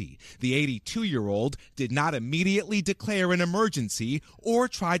 Pelosi. The 82-year-old did not immediately declare an emergency or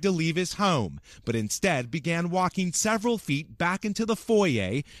try to leave his home, but instead began walking several feet back into the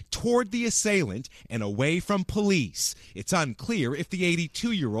foyer toward the assailant and away from police. It's unclear if the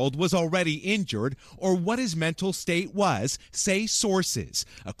 82-year-old was already injured or what his mental state was, say sources.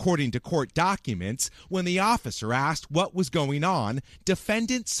 According to court documents, when the officer asked what was going on,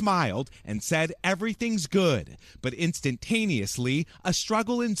 defendant smiled and said everything's good. But instantaneously, a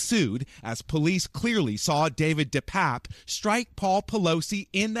struggle ensued as police clearly saw David DePape strike Paul Pelosi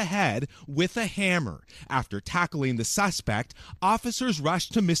in the head with a hammer. After tackling the suspect, officers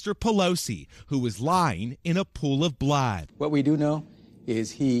rushed to Mr. Pelosi, who was lying in a pool of blood. What we do know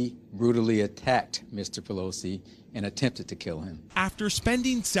is he brutally attacked Mr. Pelosi and attempted to kill him. After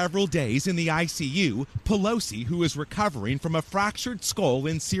spending several days in the ICU, Pelosi, who is recovering from a fractured skull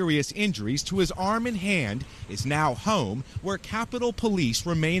and serious injuries to his arm and hand, is now home, where Capitol Police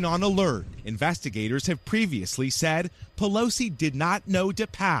remain on alert. Investigators have previously said Pelosi did not know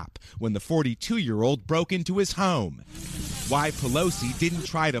DePape when the 42-year-old broke into his home. Why Pelosi didn't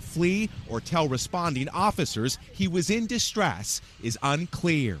try to flee or tell responding officers he was in distress is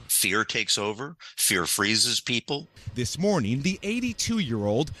unclear. Fear takes over. Fear freezes people. This morning, the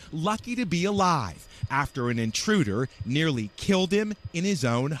 82-year-old lucky to be alive after an intruder nearly killed him in his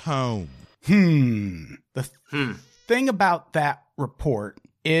own home. The thing about that report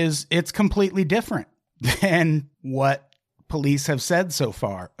is it's completely different than what police have said so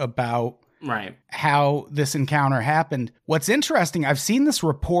far about how this encounter happened. What's interesting, I've seen this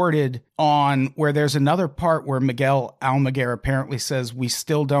reported on where there's another part where Miguel Almaguer apparently says we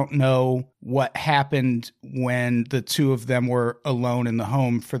still don't know what happened when the two of them were alone in the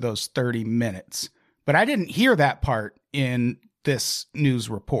home for those 30 minutes. But I didn't hear that part in this news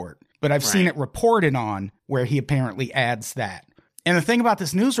report. But I've seen it reported on where he apparently adds that. And the thing about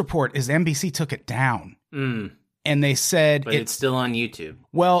this news report is NBC took it down. And they said... But it's still on YouTube.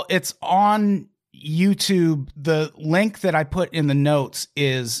 Well, it's on YouTube. The link that I put in the notes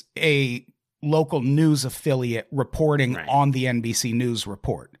is a local news affiliate reporting on the NBC News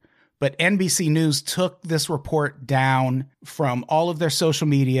report. But NBC News took this report down from all of their social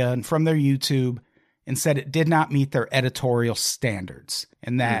media and from their YouTube, and said it did not meet their editorial standards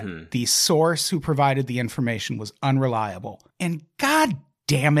and that the source who provided the information was unreliable. And God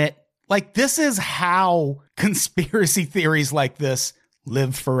damn it, like, this is how conspiracy theories like this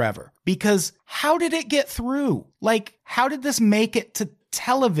live forever. Because how did it get through? Like, how did this make it to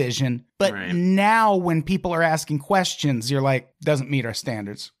television? But now when people are asking questions, you're like, doesn't meet our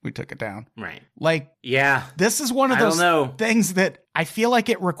standards. We took it down. Right. Like, yeah, this is one of those things that I feel like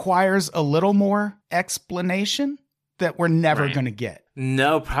it requires a little more explanation that we're never going to get.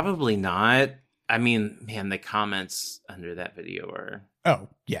 No, probably not. I mean, man, the comments under that video are a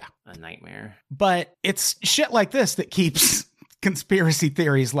nightmare. But it's shit like this that keeps conspiracy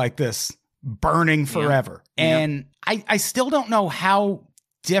theories like this burning forever. Yeah. And I still don't know how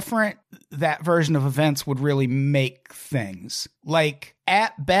different that version of events would really make things. Like,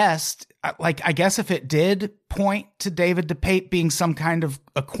 at best, like, I guess if it did point to David DePape being some kind of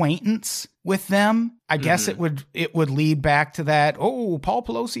acquaintance with them, I guess it would lead back to that, oh, Paul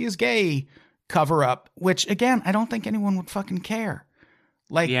Pelosi is gay cover up, which again, I don't think anyone would fucking care.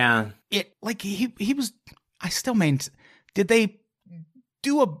 Like, he was, I still maintain, did they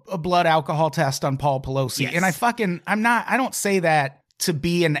do a blood alcohol test on Paul Pelosi? Yes. And I don't say that to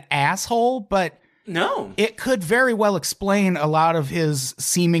be an asshole, but no, it could very well explain a lot of his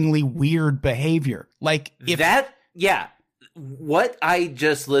seemingly weird behavior. Like, what I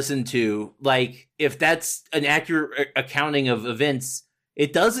just listened to, like, if that's an accurate accounting of events,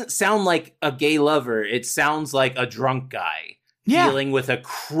 it doesn't sound like a gay lover. It sounds like a drunk guy dealing with a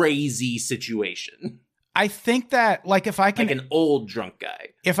crazy situation. I think that, like, if I can... Like an old drunk guy.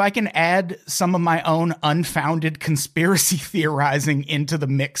 If I can add some of my own unfounded conspiracy theorizing into the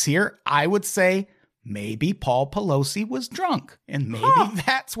mix here, I would say maybe Paul Pelosi was drunk. And maybe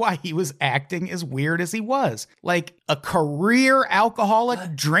that's why he was acting as weird as he was. Like, a career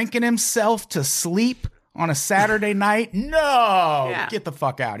alcoholic drinking himself to sleep on a Saturday night? No! Get the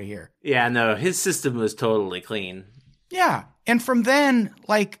fuck out of here. Yeah, no, his system was totally clean. Yeah, and from then,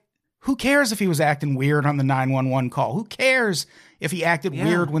 like, who cares if he was acting weird on the 911 call? Who cares if he acted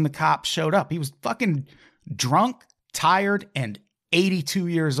weird when the cops showed up? He was fucking drunk, tired, and 82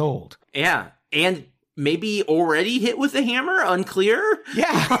 years old. Yeah, and maybe already hit with a hammer? Unclear?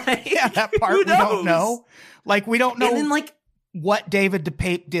 Yeah, that part we don't know. Like, we don't know. And then, like, what David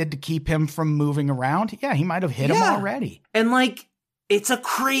DePape did to keep him from moving around. Yeah, he might have hit him already. And, like, it's a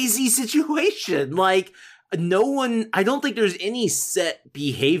crazy situation. Like, I don't think there's any set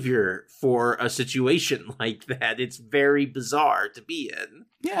behavior for a situation like that. It's very bizarre to be in.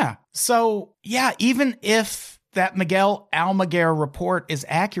 Yeah. So, yeah, even if that Miguel Almaguer report is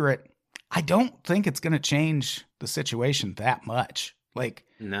accurate, I don't think it's going to change the situation that much. Like,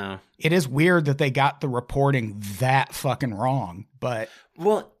 no. It is weird that they got the reporting that fucking wrong, but...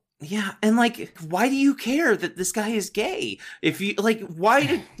 Well, yeah, and, like, why do you care that this guy is gay? If you, like,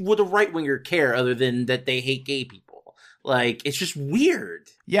 why would a right-winger care other than that they hate gay people? Like, it's just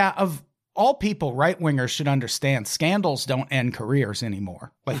weird. Yeah, of all people, right-wingers should understand scandals don't end careers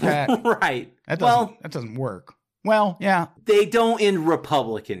anymore. Like that. Right. That doesn't work. Well, yeah. They don't end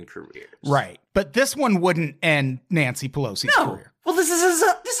Republican careers. Right. But this one wouldn't end Nancy Pelosi's career. Well, this is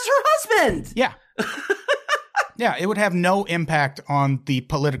her husband. Yeah. Yeah, it would have no impact on the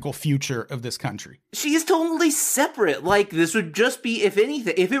political future of this country. She is totally separate. Like, this would just be, if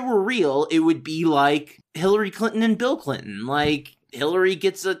anything, if it were real, it would be like Hillary Clinton and Bill Clinton. Like, Hillary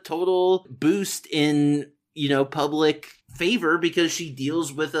gets a total boost in, public favor because she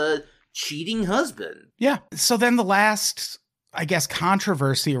deals with a cheating husband. Yeah. So then the last, I guess,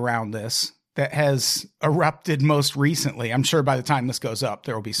 controversy around this that has erupted most recently. I'm sure by the time this goes up,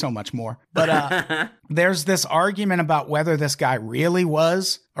 there will be so much more. But there's this argument about whether this guy really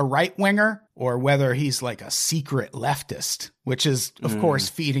was a right-winger or whether he's like a secret leftist, which is, of course,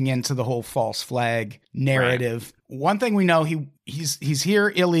 feeding into the whole false flag narrative. Right. One thing we know, he's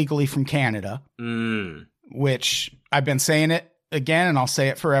here illegally from Canada, which I've been saying it again, and I'll say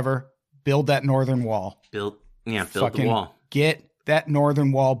it forever. Build that northern wall. Build the wall. Get that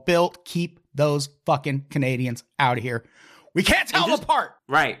northern wall built. Keep those fucking Canadians out of here. We can't tell them apart.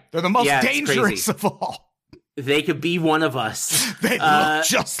 Right. They're the most dangerous of all. They could be one of us. They look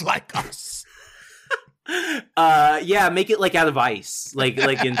just like us. Make it like out of ice. Like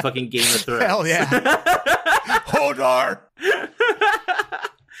in fucking Game of Thrones. Hell yeah. Hodor.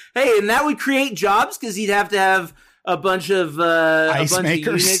 Hey, and that would create jobs because he'd have to have a bunch of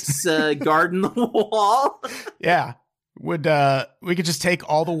units guarding the wall. Yeah. We could just take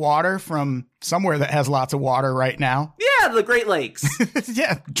all the water from somewhere that has lots of water right now. Yeah, the Great Lakes.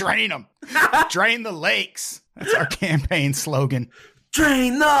 Yeah, drain them. Drain the lakes. That's our campaign slogan.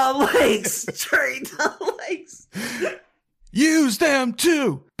 Drain the lakes! Drain the lakes! Use them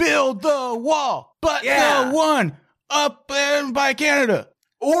to build the wall, but the one up by Canada.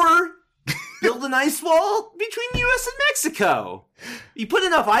 Or build an ice wall between U.S. and Mexico. You put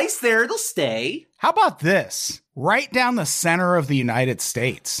enough ice there, it'll stay. How about this? Right down the center of the United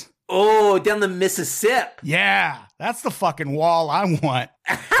States. Oh, down the Mississippi. Yeah, that's the fucking wall I want.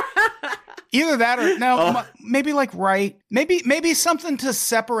 Either that or maybe like maybe something to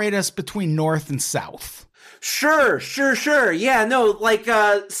separate us between North and South. Sure. Yeah, no, like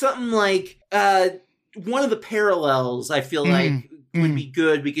something like one of the parallels I feel like would be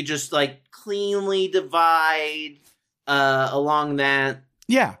good. We could just like cleanly divide along that.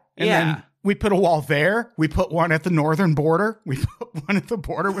 Yeah. And then we put a wall there. We put one at the northern border. We put one at the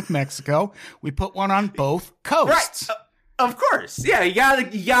border with Mexico. We put one on both coasts. Right. Of course. Yeah, you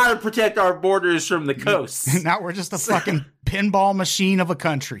gotta protect our borders from the coasts. Now we're just a fucking pinball machine of a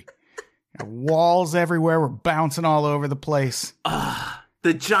country. Walls everywhere. We're bouncing all over the place.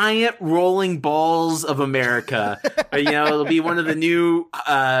 The giant rolling balls of America. It'll be one of the new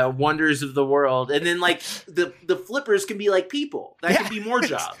wonders of the world. And then, like, the flippers can be like people. That could be more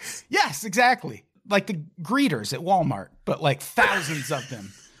jobs. Yes, exactly. Like the greeters at Walmart, but like thousands of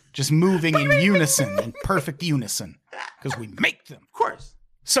them just moving in unison, in perfect unison, because we make them. Of course.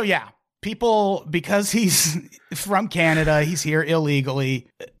 So, yeah, people, because he's from Canada, he's here illegally.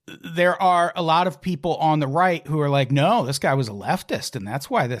 There are a lot of people on the right who are like, no, this guy was a leftist, and that's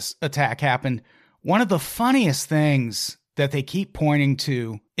why this attack happened. One of the funniest things that they keep pointing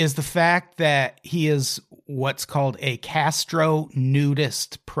to is the fact that he is what's called a Castro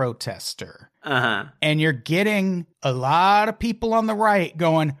nudist protester. Uh-huh. And you're getting a lot of people on the right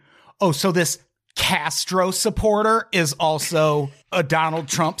going, oh, so this Castro supporter is also a Donald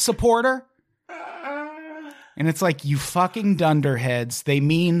Trump supporter? And it's like, you fucking dunderheads. They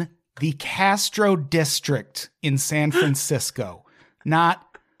mean the Castro district in San Francisco, not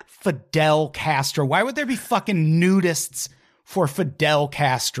Fidel Castro. Why would there be fucking nudists for Fidel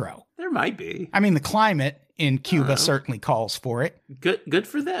Castro? There might be. I mean, the climate in Cuba certainly calls for it. Good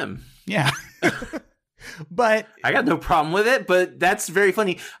for them. Yeah. But I got no problem with it, but that's very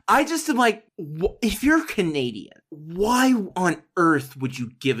funny. I just am like, if you're Canadian, why on earth would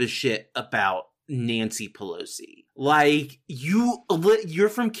you give a shit about Nancy Pelosi? Like, you're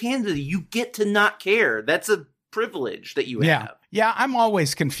from Canada. You get to not care. That's a privilege that you have. Yeah, I'm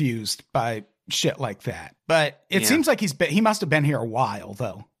always confused by shit like that. But it seems like he must have been here a while,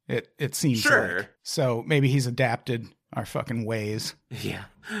 though. It seems like. So maybe he's adapted our fucking ways. Yeah,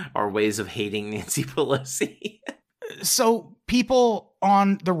 our ways of hating Nancy Pelosi. So people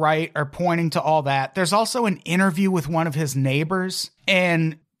on the right are pointing to all that. There's also an interview with one of his neighbors,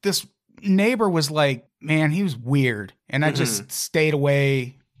 and this neighbor was like, man, he was weird. And I just stayed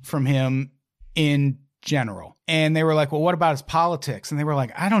away from him in general. And they were like, well, what about his politics? And they were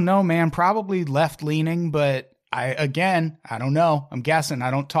like, I don't know, man, probably left leaning, but I don't know. I'm guessing.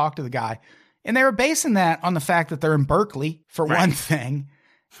 I don't talk to the guy. And they were basing that on the fact that they're in Berkeley, for one thing.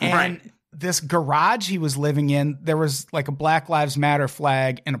 And this garage he was living in, there was like a Black Lives Matter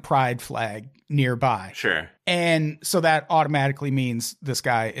flag and a Pride flag nearby. Sure. And so that automatically means this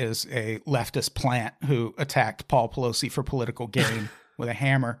guy is a leftist plant who attacked Paul Pelosi for political gain with a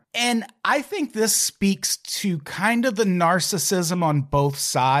hammer. And I think this speaks to kind of the narcissism on both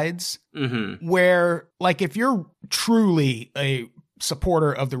sides, where, like, if you're truly a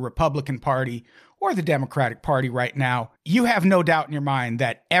supporter of the Republican Party or the Democratic Party right now, you have no doubt in your mind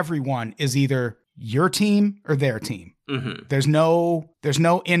that everyone is either your team or their team. There's no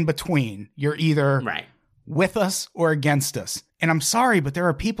in between. You're either with us or against us. And I'm sorry, but there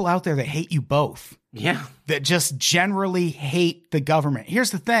are people out there that hate you both. Yeah. That just generally hate the government.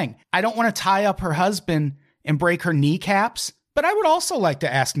 Here's the thing. I don't want to tie up her husband and break her kneecaps, but I would also like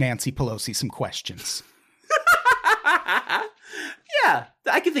to ask Nancy Pelosi some questions. Yeah,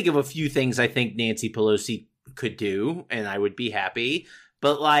 I can think of a few things I think Nancy Pelosi could do, and I would be happy.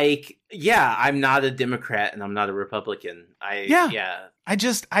 But, like, yeah, I'm not a Democrat and I'm not a Republican. I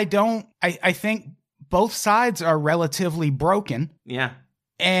think both sides are relatively broken. Yeah.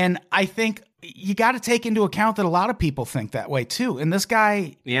 And I think you got to take into account that a lot of people think that way too. And this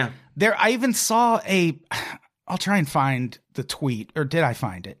guy, I even saw I'll try and find the tweet, or did I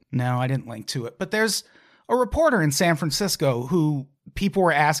find it? No, I didn't link to it. But there's a reporter in San Francisco who people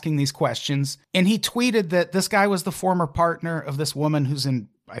were asking these questions, and he tweeted that this guy was the former partner of this woman who's in,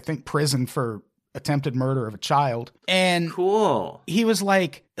 I think, prison for attempted murder of a child. And he was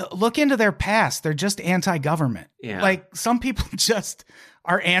like, look into their past. They're just anti-government. Yeah. Like, some people just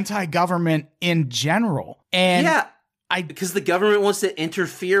are anti-government in general. And Because the government wants to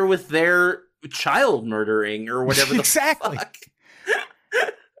interfere with their child murdering or whatever the exactly. fuck.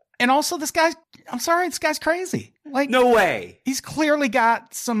 And also this guy's crazy. Like, no way. He's clearly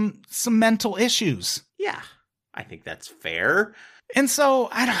got some mental issues. Yeah. I think that's fair. And so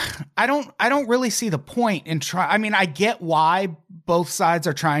I don't really see the point in I mean, I get why both sides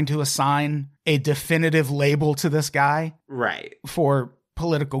are trying to assign a definitive label to this guy. Right. For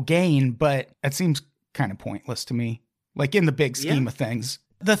political gain, but it seems kind of pointless to me. Like in the big scheme of things.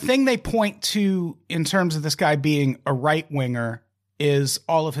 The thing they point to in terms of this guy being a right-winger is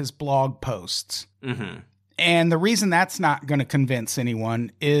all of his blog posts. Mm-hmm. And the reason that's not going to convince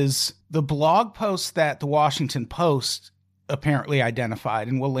anyone is the blog posts that the Washington Post apparently identified,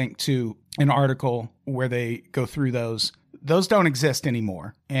 and we'll link to an article where they go through those. Those don't exist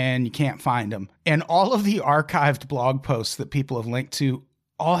anymore, and you can't find them. And all of the archived blog posts that people have linked to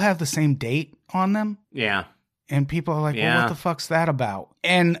all have the same date on them. Yeah. And people are like, well, what the fuck's that about?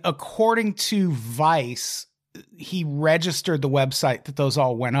 And according to Vice, he registered the website that those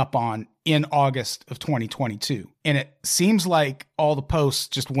all went up on in August of 2022. And it seems like all the posts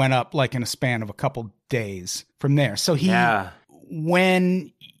just went up like in a span of a couple days from there. So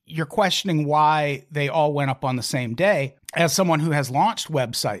when you're questioning why they all went up on the same day, as someone who has launched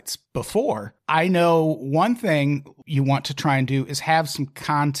websites before, I know one thing you want to try and do is have some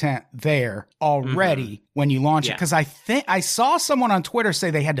content there already when you launch it. Because I saw someone on Twitter say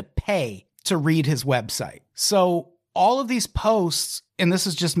they had to pay to read his website. So all of these posts, and this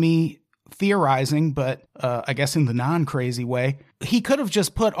is just me theorizing, but I guess in the non-crazy way, he could have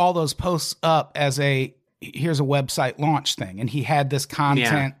just put all those posts up as here's a website launch thing. And he had this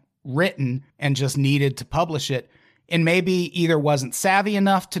content written and just needed to publish it. And maybe either wasn't savvy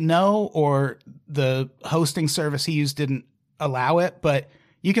enough to know, or the hosting service he used didn't allow it. But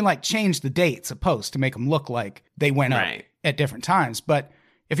you can like change the dates of posts to make them look like they went up at different times. But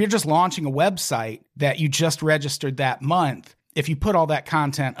if you're just launching a website that you just registered that month, if you put all that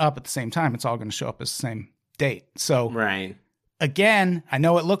content up at the same time, it's all going to show up as the same date. So again, I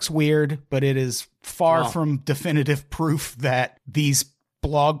know it looks weird, but it is far from definitive proof that these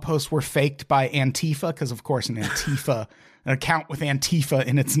blog posts were faked by Antifa, because of course an account with Antifa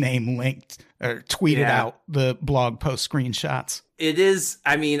in its name linked or tweeted out the blog post screenshots. It is,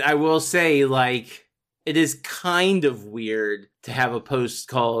 I mean, I will say, like, it is kind of weird to have a post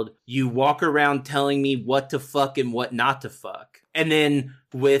called "You walk around telling me what to fuck and what not to fuck," and then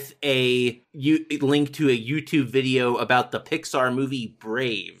with a link to a YouTube video about the Pixar movie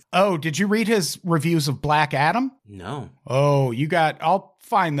Brave. Oh, did you read his reviews of Black Adam? No. Oh, I'll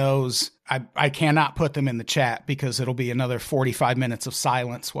find those. I cannot put them in the chat because it'll be another 45 minutes of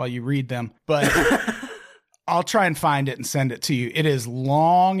silence while you read them. But I'll try and find it and send it to you. It is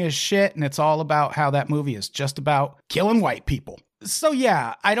long as shit, and it's all about how that movie is just about killing white people. So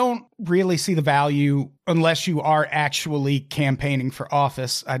yeah, I don't really see the value, unless you are actually campaigning for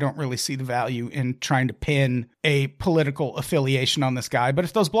office. I don't really see the value in trying to pin a political affiliation on this guy. But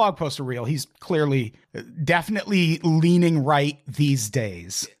if those blog posts are real, he's clearly definitely leaning right these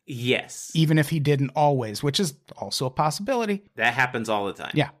days. Yes. Even if he didn't always, which is also a possibility. That happens all the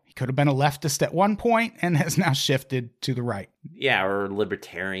time. Yeah. He could have been a leftist at one point and has now shifted to the right. Yeah, or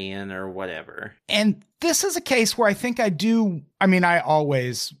libertarian or whatever. And this is a case where I think I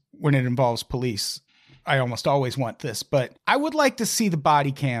always, when it involves police, I almost always want this, but I would like to see the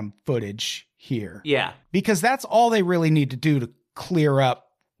body cam footage here. Yeah. Because that's all they really need to do to clear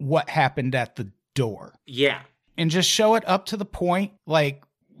up what happened at the door. Yeah. And just show it up to the point, like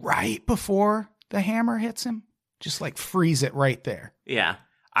right before the hammer hits him. Just like freeze it right there. Yeah.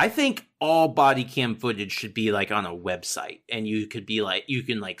 I think all body cam footage should be like on a website, and you can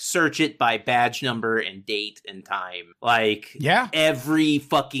search it by badge number and date and time. Like every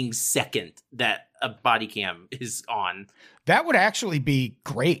fucking second that a body cam is on. That would actually be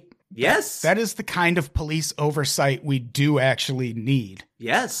great. Yes. That is the kind of police oversight we do actually need.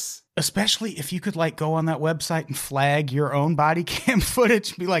 Yes. Especially if you could like go on that website and flag your own body cam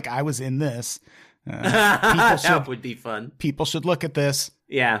footage. Be like, I was in this. That would be fun. People should look at this.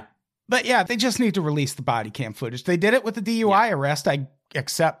 Yeah. But yeah, they just need to release the body cam footage. They did it with the DUI arrest. I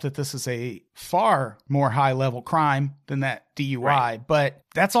accept that this is a far more high level crime than that DUI, but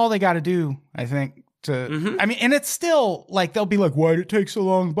that's all they got to do, I think. I mean, and it's still like, they'll be like, why did it take so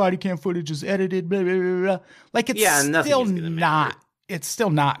long? Body cam footage is edited, blah, blah, blah, blah. Like it's still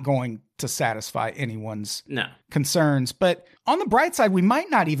not going to satisfy anyone's concerns. But on the bright side, we might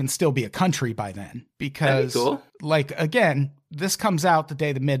not even still be a country by then, because like, again, this comes out the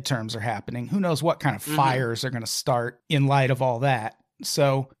day the midterms are happening. Who knows what kind of fires are going to start in light of all that.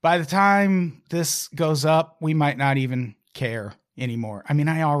 So by the time this goes up, we might not even care anymore. I mean,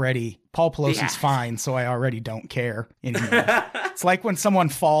 Paul Pelosi's fine, so I already don't care anymore. It's like when someone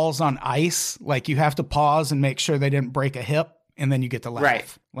falls on ice, like you have to pause and make sure they didn't break a hip, and then you get to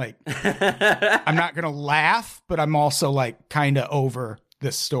laugh. Right. Like, I'm not going to laugh, but I'm also like kind of over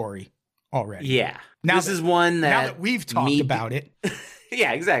this story already. Yeah. Now this is one now that we've talked about it.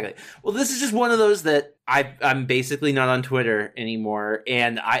 Yeah, exactly. Well, this is just one of those that I'm basically not on Twitter anymore,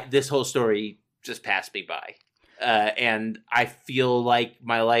 and this whole story just passed me by. And I feel like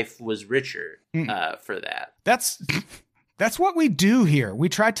my life was richer for that. That's what we do here. We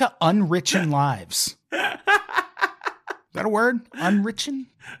try to unrichen lives. Is that a word? Unrichen?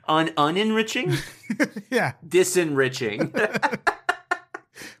 Unenriching? Yeah. Disenriching.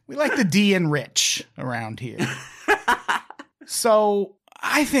 We like to de-enrich around here. So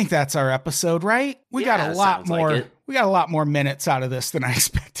I think that's our episode, right? We got a lot more. Like we got a lot more minutes out of this than I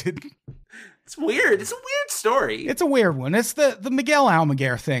expected. It's weird. It's a weird story. It's a weird one. It's the Miguel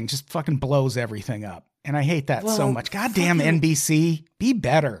Almaguer thing just fucking blows everything up. And I hate that so much. Goddamn NBC, be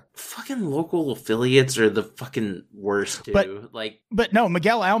better. Fucking local affiliates are the fucking worst, too. But no,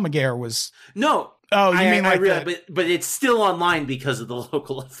 Miguel Almaguer was... No. Oh, you mean like I realize, but it's still online because of the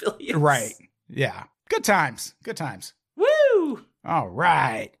local affiliates. Right. Yeah. Good times. Good times. Woo! All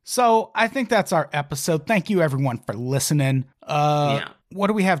right. So I think that's our episode. Thank you, everyone, for listening. What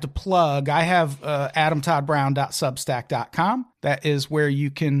do we have to plug? I have adamtoddbrown.substack.com. That is where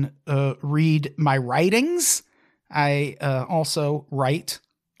you can read my writings. I also write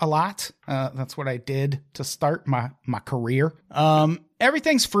a lot. That's what I did to start my career.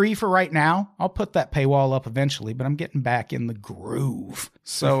 Everything's free for right now. I'll put that paywall up eventually, but I'm getting back in the groove.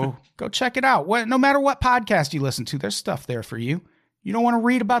 So go check it out. No matter what podcast you listen to, there's stuff there for you. You don't want to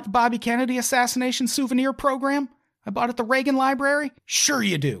read about the Bobby Kennedy assassination souvenir program I bought at the Reagan Library? Sure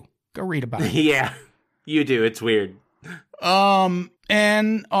you do. Go read about it. Yeah, you do. It's weird.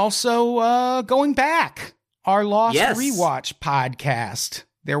 And also going back, our Lost Rewatch podcast.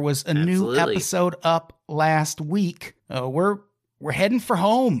 There was a new episode up last week. We're heading for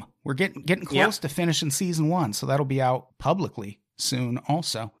home. We're getting close to finishing season 1, so that'll be out publicly soon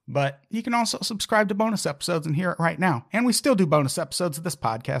also. But you can also subscribe to bonus episodes and hear it right now. And we still do bonus episodes of this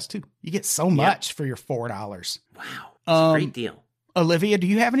podcast too. You get so much for your $4. Wow. It's a great deal. Olivia, do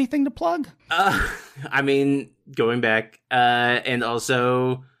you have anything to plug? I mean, going back, and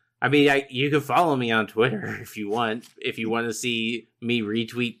also, I mean, you can follow me on Twitter if you want to see me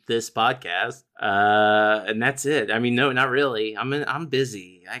retweet this podcast. And that's it. I mean, no, not really. I'm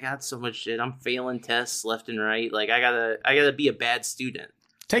busy. I got so much shit. I'm failing tests left and right. Like I gotta be a bad student.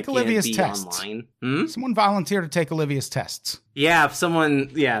 Take Olivia's tests. Online. Someone volunteer to take Olivia's tests. Yeah, if someone,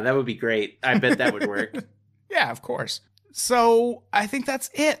 that would be great. I bet that would work. Yeah, of course. So I think that's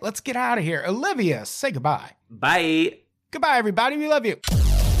it. Let's get out of here. Olivia, say goodbye. Bye. Goodbye, everybody. We love you.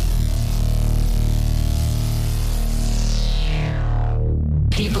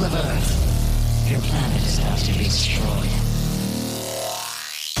 People of Earth, your planet is about to be destroyed.